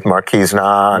hang with Marquise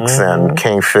Knox and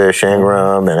Kingfish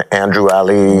Ingram and Andrew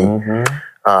Ali.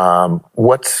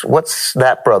 What's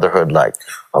that brotherhood like?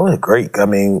 Oh, it's great. I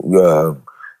mean,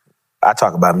 I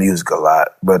talk about music a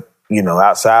lot, but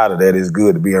outside of that, it's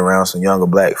good to be around some younger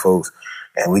black folks,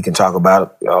 and we can talk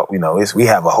about we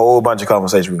have a whole bunch of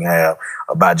conversations we can have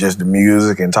about just the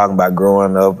music and talking about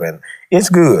growing up, and it's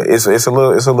good. It's a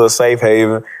little safe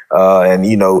haven. And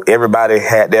everybody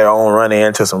had their own run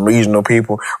into some regional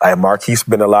people. Like Marquis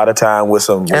spent a lot to time with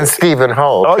some. And Stephen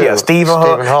Hull. Oh, too. Yeah, Stephen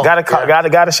Hull.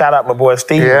 Gotta shout out my boy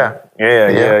Stephen. Yeah.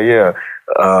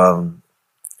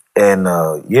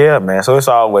 Man. So it's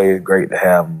always great to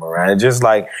have them around. It's just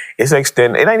like, it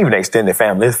ain't even extended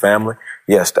family, it's family.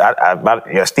 Yes,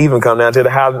 Stephen come down to the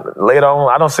house later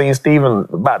on. I don't see Stephen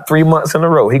about 3 months in a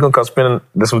row. He gonna come spend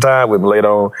some time with me later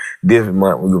on this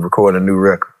month. We can record a new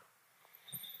record.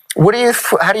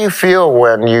 How do you feel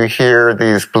when you hear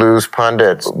these blues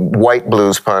pundits, white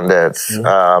blues pundits,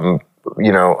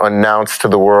 announce to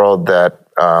the world that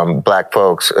black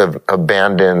folks have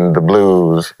abandoned the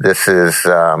blues? This is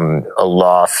a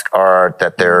lost art,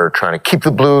 that they're trying to keep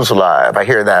the blues alive. I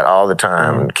hear that all the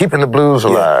time. Keeping the blues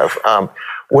alive.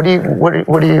 What do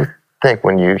you think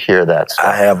when you hear that stuff?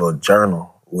 I have a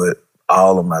journal with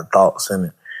all of my thoughts in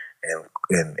it,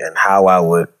 and how I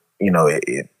would,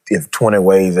 if 20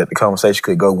 ways that the conversation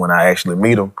could go when I actually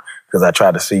meet them, because I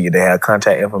try to see if they have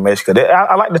contact information. Because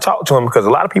I like to talk to them, because a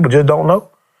lot of people just don't know.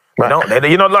 Right.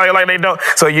 They don't.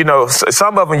 So,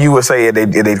 some of them you would say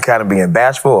they kind of being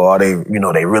bashful, or they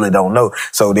really don't know.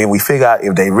 So then we figure out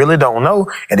if they really don't know,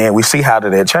 and then we see how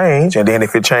did it change, and then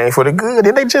if it changed for the good,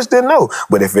 then they just didn't know.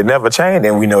 But if it never changed,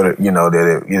 then we know that,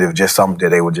 that it was just something that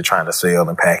they were just trying to sell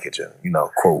and package and,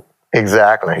 quote.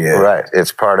 Exactly. Yeah. Right.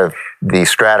 It's part of the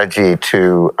strategy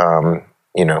to,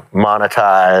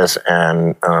 monetize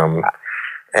and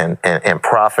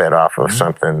profit off of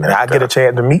something. And I get a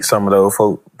chance to meet some of those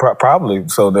folks, probably.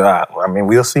 So that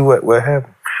we'll see what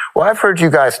happens. Well, I've heard you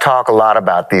guys talk a lot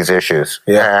about these issues.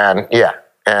 Yeah.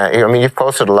 And you've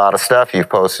posted a lot of stuff. You've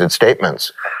posted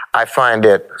statements. I find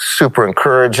it super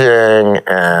encouraging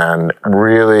and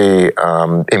really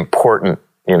important.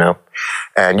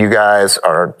 And you guys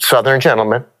are Southern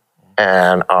gentlemen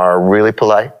and are really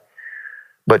polite,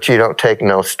 but you don't take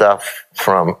no stuff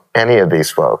from any of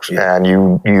these folks. Yeah. And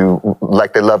you,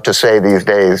 like they love to say these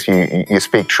days, you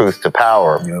speak truth to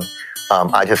power. Yeah.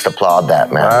 I just applaud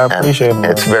that, man. I appreciate it.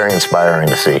 It's very inspiring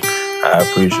to see. I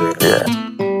appreciate it. Yeah.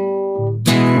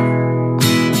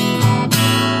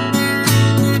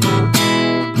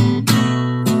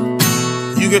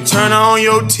 You can turn on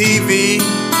your TV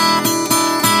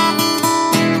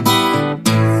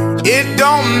It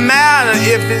don't matter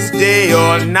if it's day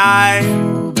or night.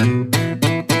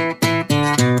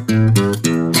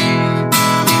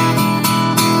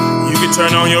 You can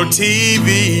turn on your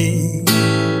TV.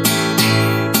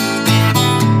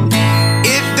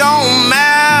 It don't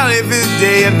matter if it's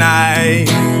day or night.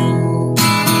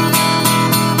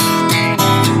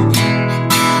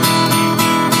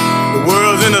 The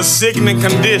world's in a sickening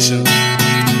condition,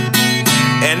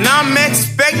 and I'm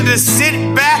expected to sit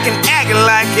back and act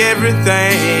like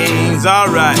everything's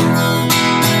alright.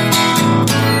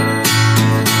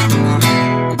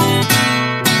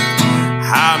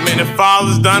 How many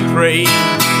fathers done prayed?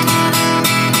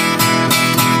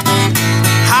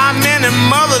 How many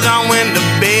mothers done went to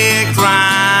bed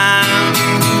crying?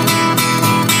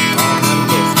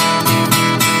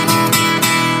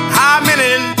 How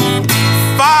many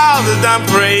fathers done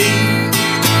prayed?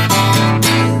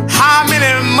 How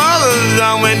many mothers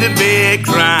done went to bed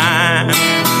crying?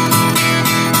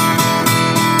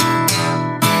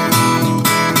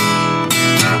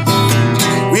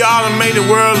 We ought to make the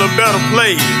world a better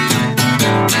place.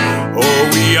 Oh,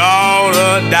 we ought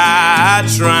to die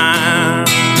trying.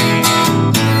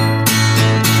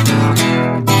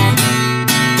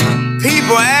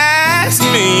 People ask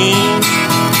me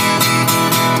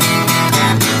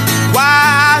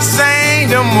why I sing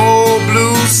them old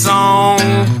blues songs.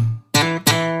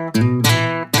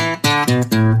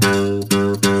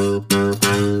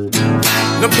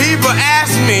 The people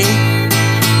ask me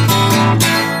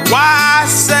why I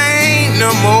sing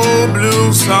them old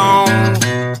blues songs.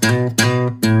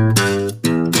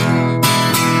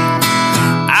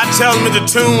 I tell them it's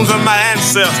the tunes of my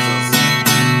ancestors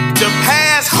to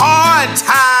pass hard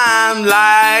times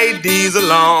like these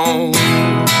along.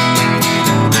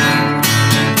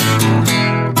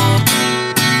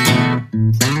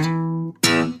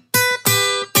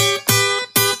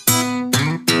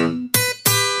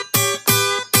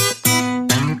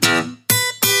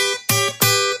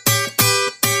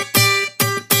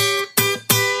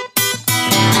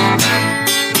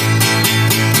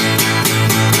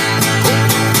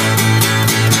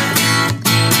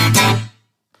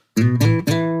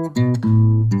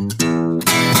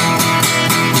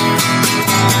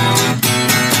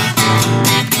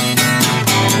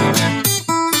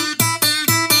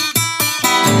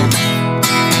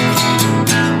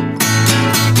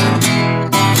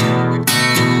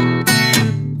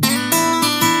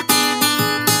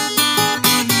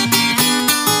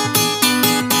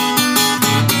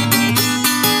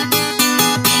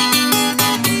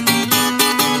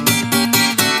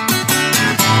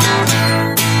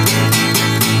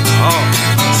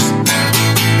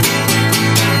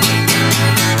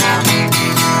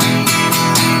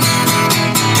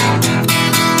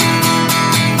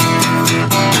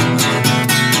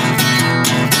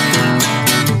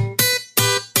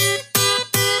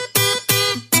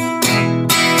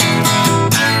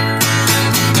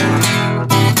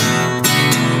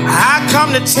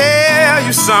 To tell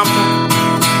you something,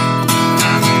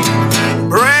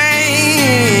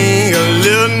 bring a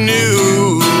little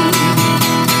news.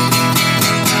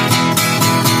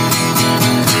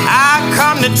 I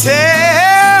come to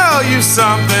tell you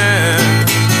something,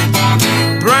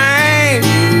 bring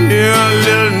you a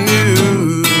little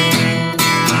news.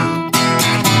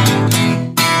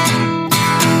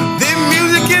 The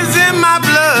music is in my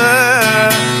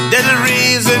blood. There's a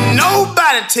reason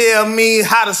nobody tell me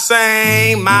how to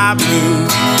sing my blues.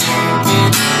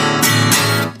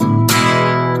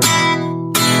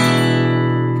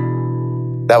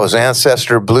 That was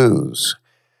Ancestor Blues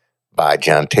by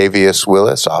Jontavius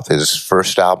Willis off his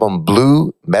first album,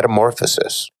 Blue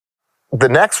Metamorphosis. The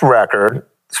next record,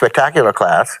 Spectacular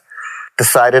Class,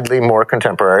 decidedly more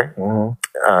contemporary. Mm-hmm.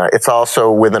 It's also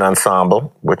with an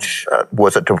ensemble, which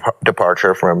was a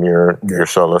departure from your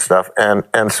solo stuff, and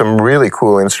some really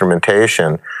cool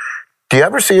instrumentation. Do you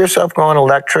ever see yourself going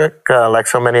electric, like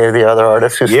so many of the other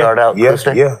artists who start out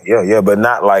acoustic? Yeah, but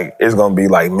not like, it's going to be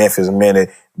like Memphis Minute,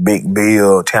 Big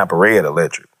Bill, Tampa Red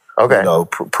electric. Okay. You know,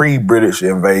 pre-British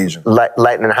invasion.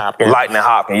 Lightning Hopkins. Lightning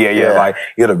Hopkins, yeah. Like,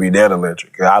 it'll be that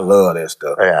electric. I love that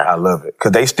stuff. Yeah. I love it.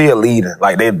 Because they still leading.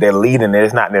 Like, they're leading.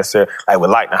 It's not necessarily, like with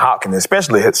Lightning Hopkins,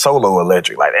 especially his solo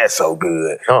electric. Like, that's so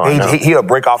good. Oh, he'll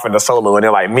break off into solo and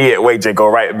then like midway just go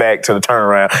right back to the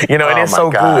turnaround. You know, and it's so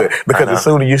good. Because as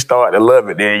soon as you start to love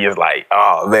it, then you're like,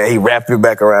 oh man, he wrapped you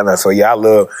back around that. So yeah, I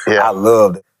love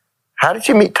it. How did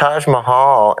you meet Taj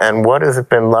Mahal, and what has it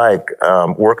been like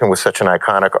working with such an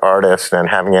iconic artist and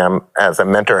having him as a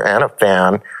mentor and a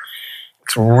fan?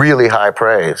 It's really high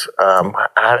praise.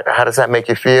 How does that make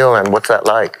you feel, and what's that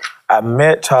like? I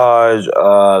met Taj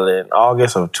in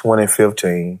August of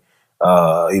 2015.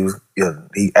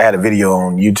 He had a video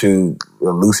on YouTube,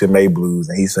 Lucy May Blues,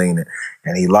 and he seen it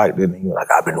and he liked it. And he was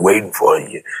like, "I've been waiting for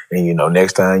you." And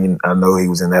next time I know he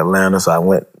was in Atlanta, so I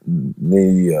went.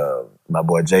 My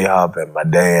boy J-Hop and my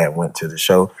dad went to the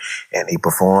show, and he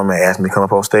performed and asked me to come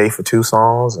up on stage for 2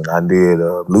 songs, and I did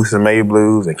Lucy May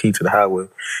Blues and Key to the Highway.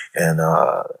 And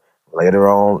later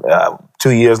on, 2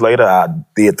 years later, I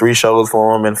did 3 shows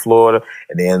for him in Florida,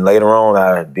 and then later on,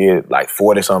 I did like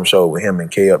 40-something shows with him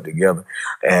and K-Up together.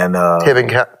 And him and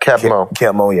Keb Mo.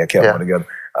 Keb Mo together.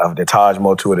 The Taj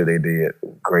Mo tour that they did,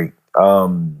 great.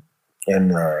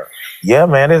 Yeah,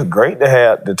 man, it's great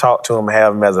to talk to him,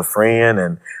 have him as a friend,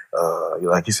 and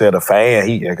like you said, a fan.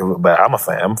 But I'm a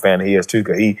fan. I'm a fan of his too,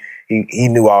 because he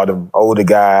knew all the older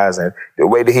guys, and the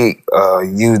way that he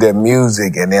used their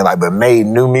music, and then but made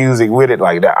new music with it,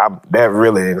 like that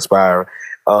really inspiring.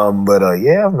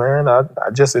 Yeah, man, I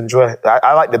just enjoy.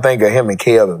 I like to think of him and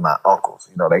Keb as my uncles.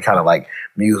 They kind of like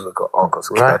musical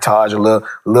uncles. Right. Taj a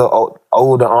little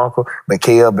older uncle, but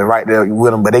Keb been right there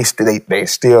with him. But they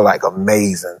still like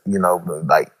amazing.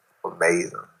 Like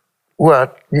amazing.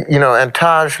 Well, and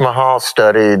Taj Mahal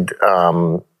studied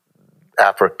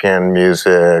African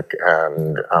music,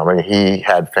 and he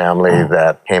had family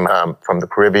that came from the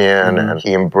Caribbean, and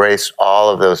he embraced all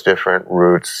of those different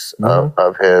roots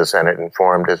of his, and it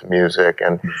informed his music.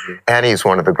 And he's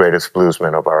one of the greatest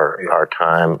bluesmen of our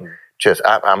time.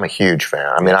 I'm a huge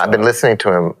fan. I've been listening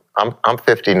to him. I'm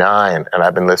 59, and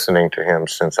I've been listening to him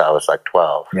since I was like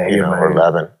 12, or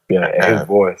 11. Yeah, and his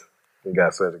voice. He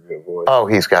got such a good voice. Oh,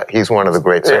 he's one of the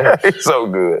great singers. He's so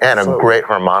good. And a great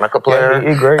harmonica player. Yeah,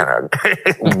 he's great. And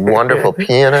a wonderful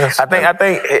pianist. I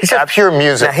think he's just pure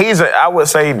music. I would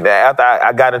say that after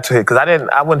I got into it, because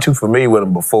I wasn't too familiar with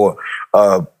him before,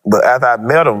 but after I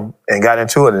met him and got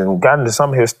into it and got into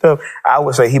some of his stuff, I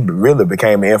would say he really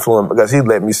became an influence, because he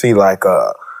let me see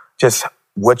just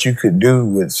what you could do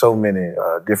with so many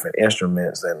different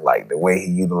instruments, and like the way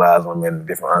he utilized them in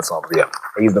different ensembles. Yeah,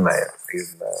 he's the man.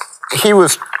 He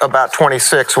was about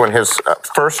 26 when his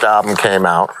first album came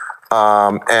out,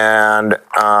 and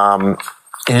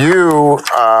you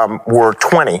were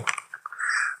 20.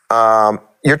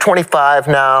 You're 25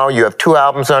 now. You have 2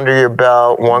 albums under your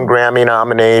belt, 1 Grammy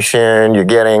nomination. You're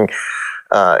getting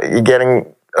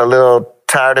a little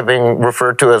tired of being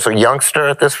referred to as a youngster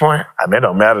at this point? It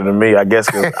don't matter to me. I guess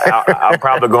I'm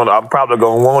probably gonna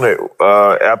want it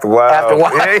after a while. After a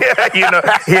while,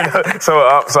 So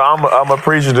I'm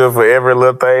appreciative for every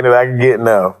little thing that I can get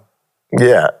now.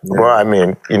 Yeah. Well,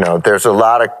 there's a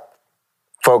lot of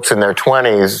folks in their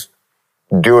 20s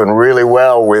doing really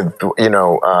well with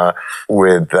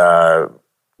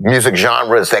music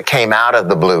genres that came out of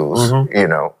the blues.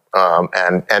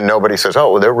 And nobody says,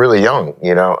 "Oh, well, they're really young,"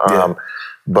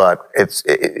 But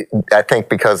I think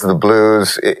because the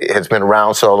blues has been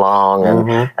around so long,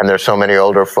 and there's so many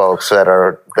older folks that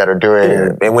are doing.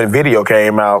 Yeah. And when video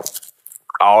came out,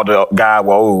 all the guys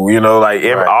were old.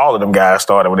 All of them guys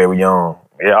started when they were young.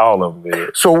 Yeah, all of them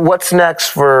did. So what's next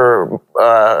for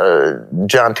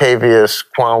Jontavious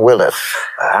Quan Willis?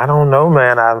 I don't know,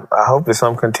 man. I hope it's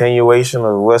some continuation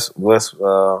of what's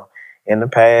in the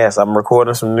past. I'm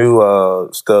recording some new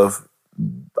stuff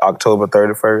October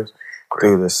 31st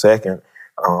through the 2nd.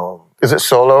 Is it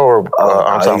solo or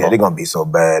ensemble? Yeah, they're going to be so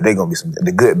bad. They're going to be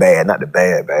the good bad, not the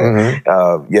bad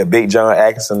bad. Big John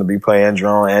Atkinson will be playing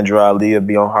drum. Andrew Ali will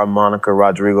be on harmonica.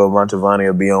 Rodrigo Mantovani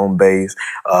will be on bass.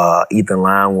 Ethan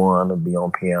Linewan will be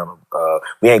on piano.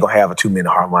 We ain't going to have a 2-minute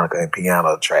harmonica and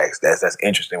piano tracks. That's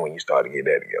interesting when you start to get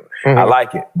that together. I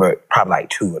like it, but probably like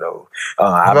 2 of those.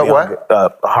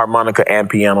 Harmonica and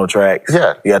piano tracks.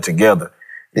 Yeah, together.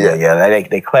 Yeah,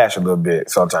 they clash a little bit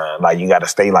sometimes. Like, you got to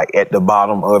stay at the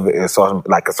bottom of it. So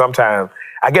sometimes,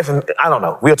 I guess, I don't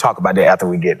know. We'll talk about that after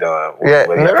we get done.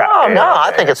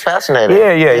 I think it's fascinating.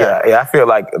 Yeah. I feel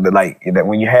like that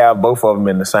when you have both of them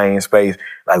in the same space,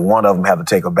 like one of them have to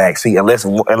take a back seat unless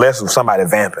somebody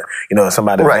vamping,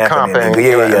 somebody vamping.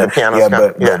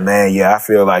 Comping. But man, I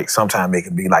feel like sometimes it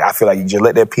can be I feel like you just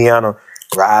let that piano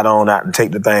ride on out and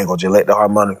take the thing, or just let the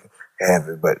harmonica have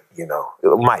it, but it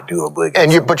might do a boogie.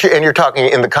 And you're talking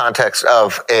in the context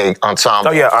of a ensemble.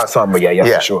 Oh yeah, ensemble. Yeah,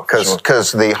 for sure.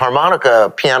 Because the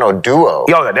harmonica piano duo.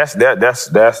 Yeah, that's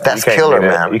killer,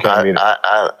 man.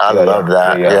 I love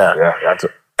that. Yeah.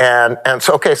 And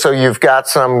so you've got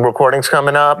some recordings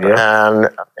coming up, and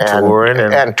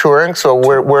touring. So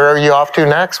where are you off to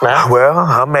next, man? Well,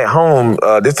 I'm at home.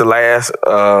 This is the last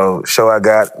show I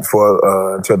got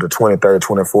for until the 23rd,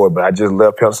 24th. But I just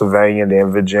left Pennsylvania,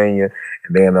 then Virginia,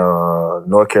 and then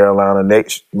North Carolina.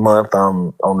 Next month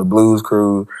I'm on the Blues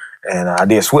Cruise, and I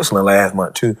did Switzerland last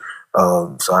month too.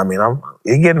 So I mean,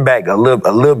 it's getting back a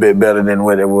little bit better than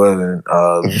what it was in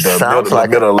the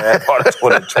middle last part of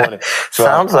 2020. So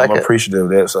I'm appreciative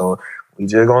of that. So we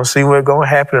just gonna see what's gonna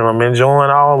happen. And I'm enjoying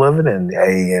all of it. And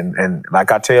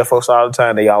like I tell folks all the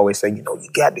time, they always say, you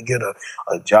got to get a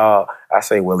job. I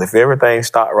say, well, if everything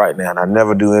stopped right now and I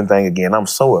never do anything again, I'm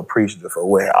so appreciative for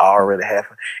what already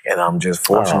happened, and I'm just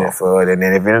fortunate for it. And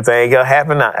then if anything else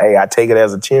happen, I take it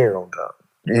as a cherry on top.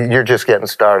 You're just getting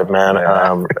started, man,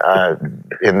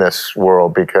 in this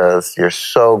world, because you're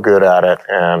so good at it,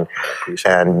 and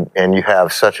you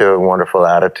have such a wonderful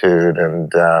attitude,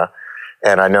 and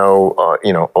I know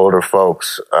older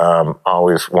folks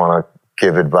always want to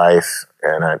give advice,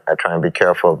 and I try and be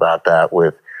careful about that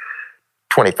with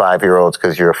 25-year-olds,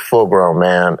 because you're a full-grown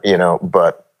man,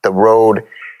 but the road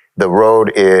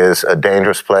is a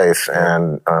dangerous place,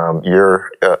 and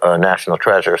you're a national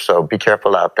treasure. So be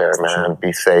careful out there, man.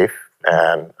 Be safe,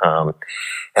 and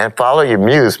follow your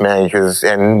muse, man.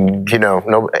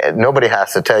 Nobody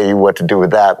has to tell you what to do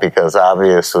with that, because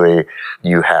obviously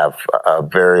you have a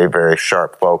very, very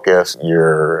sharp focus.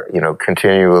 You're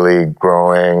continually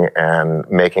growing and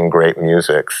making great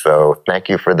music. So thank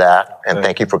you for that, and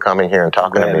thank you for coming here and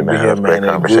talking to me, man. It was a great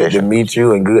conversation. Good to meet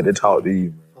you and good to talk to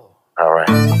you. All right.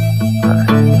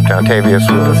 Jontavius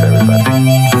Willis, everybody.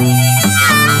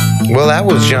 Well, that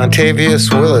was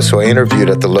Jontavius Willis, who I interviewed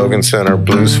at the Logan Center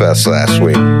Blues Fest last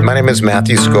week. My name is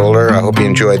Matthew Scholar. I hope you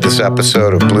enjoyed this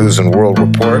episode of Blues and World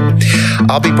Report.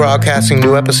 I'll be broadcasting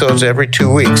new episodes every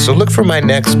 2 weeks, so look for my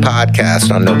next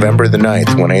podcast on November the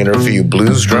 9th when I interview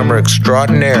blues drummer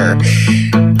extraordinaire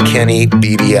Kenny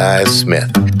Beady Eyes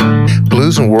Smith.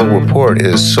 Blues and World Report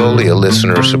is solely a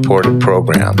listener-supported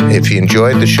program. If you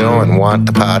enjoyed the show and want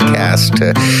the podcast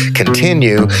to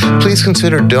continue, please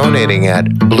consider donating at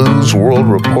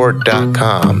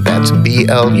bluesworldreport.com. That's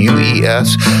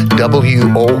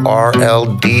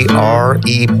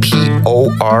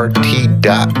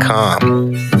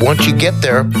BLUESWORLDREPORT.com. Once you get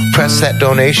there, press that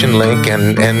donation link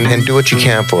and do what you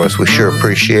can for us. We sure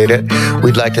appreciate it.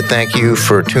 We'd like to thank you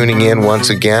for tuning in once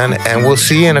again, and we'll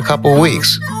see you in a couple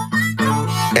weeks.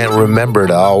 And remember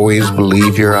to always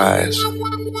believe your eyes.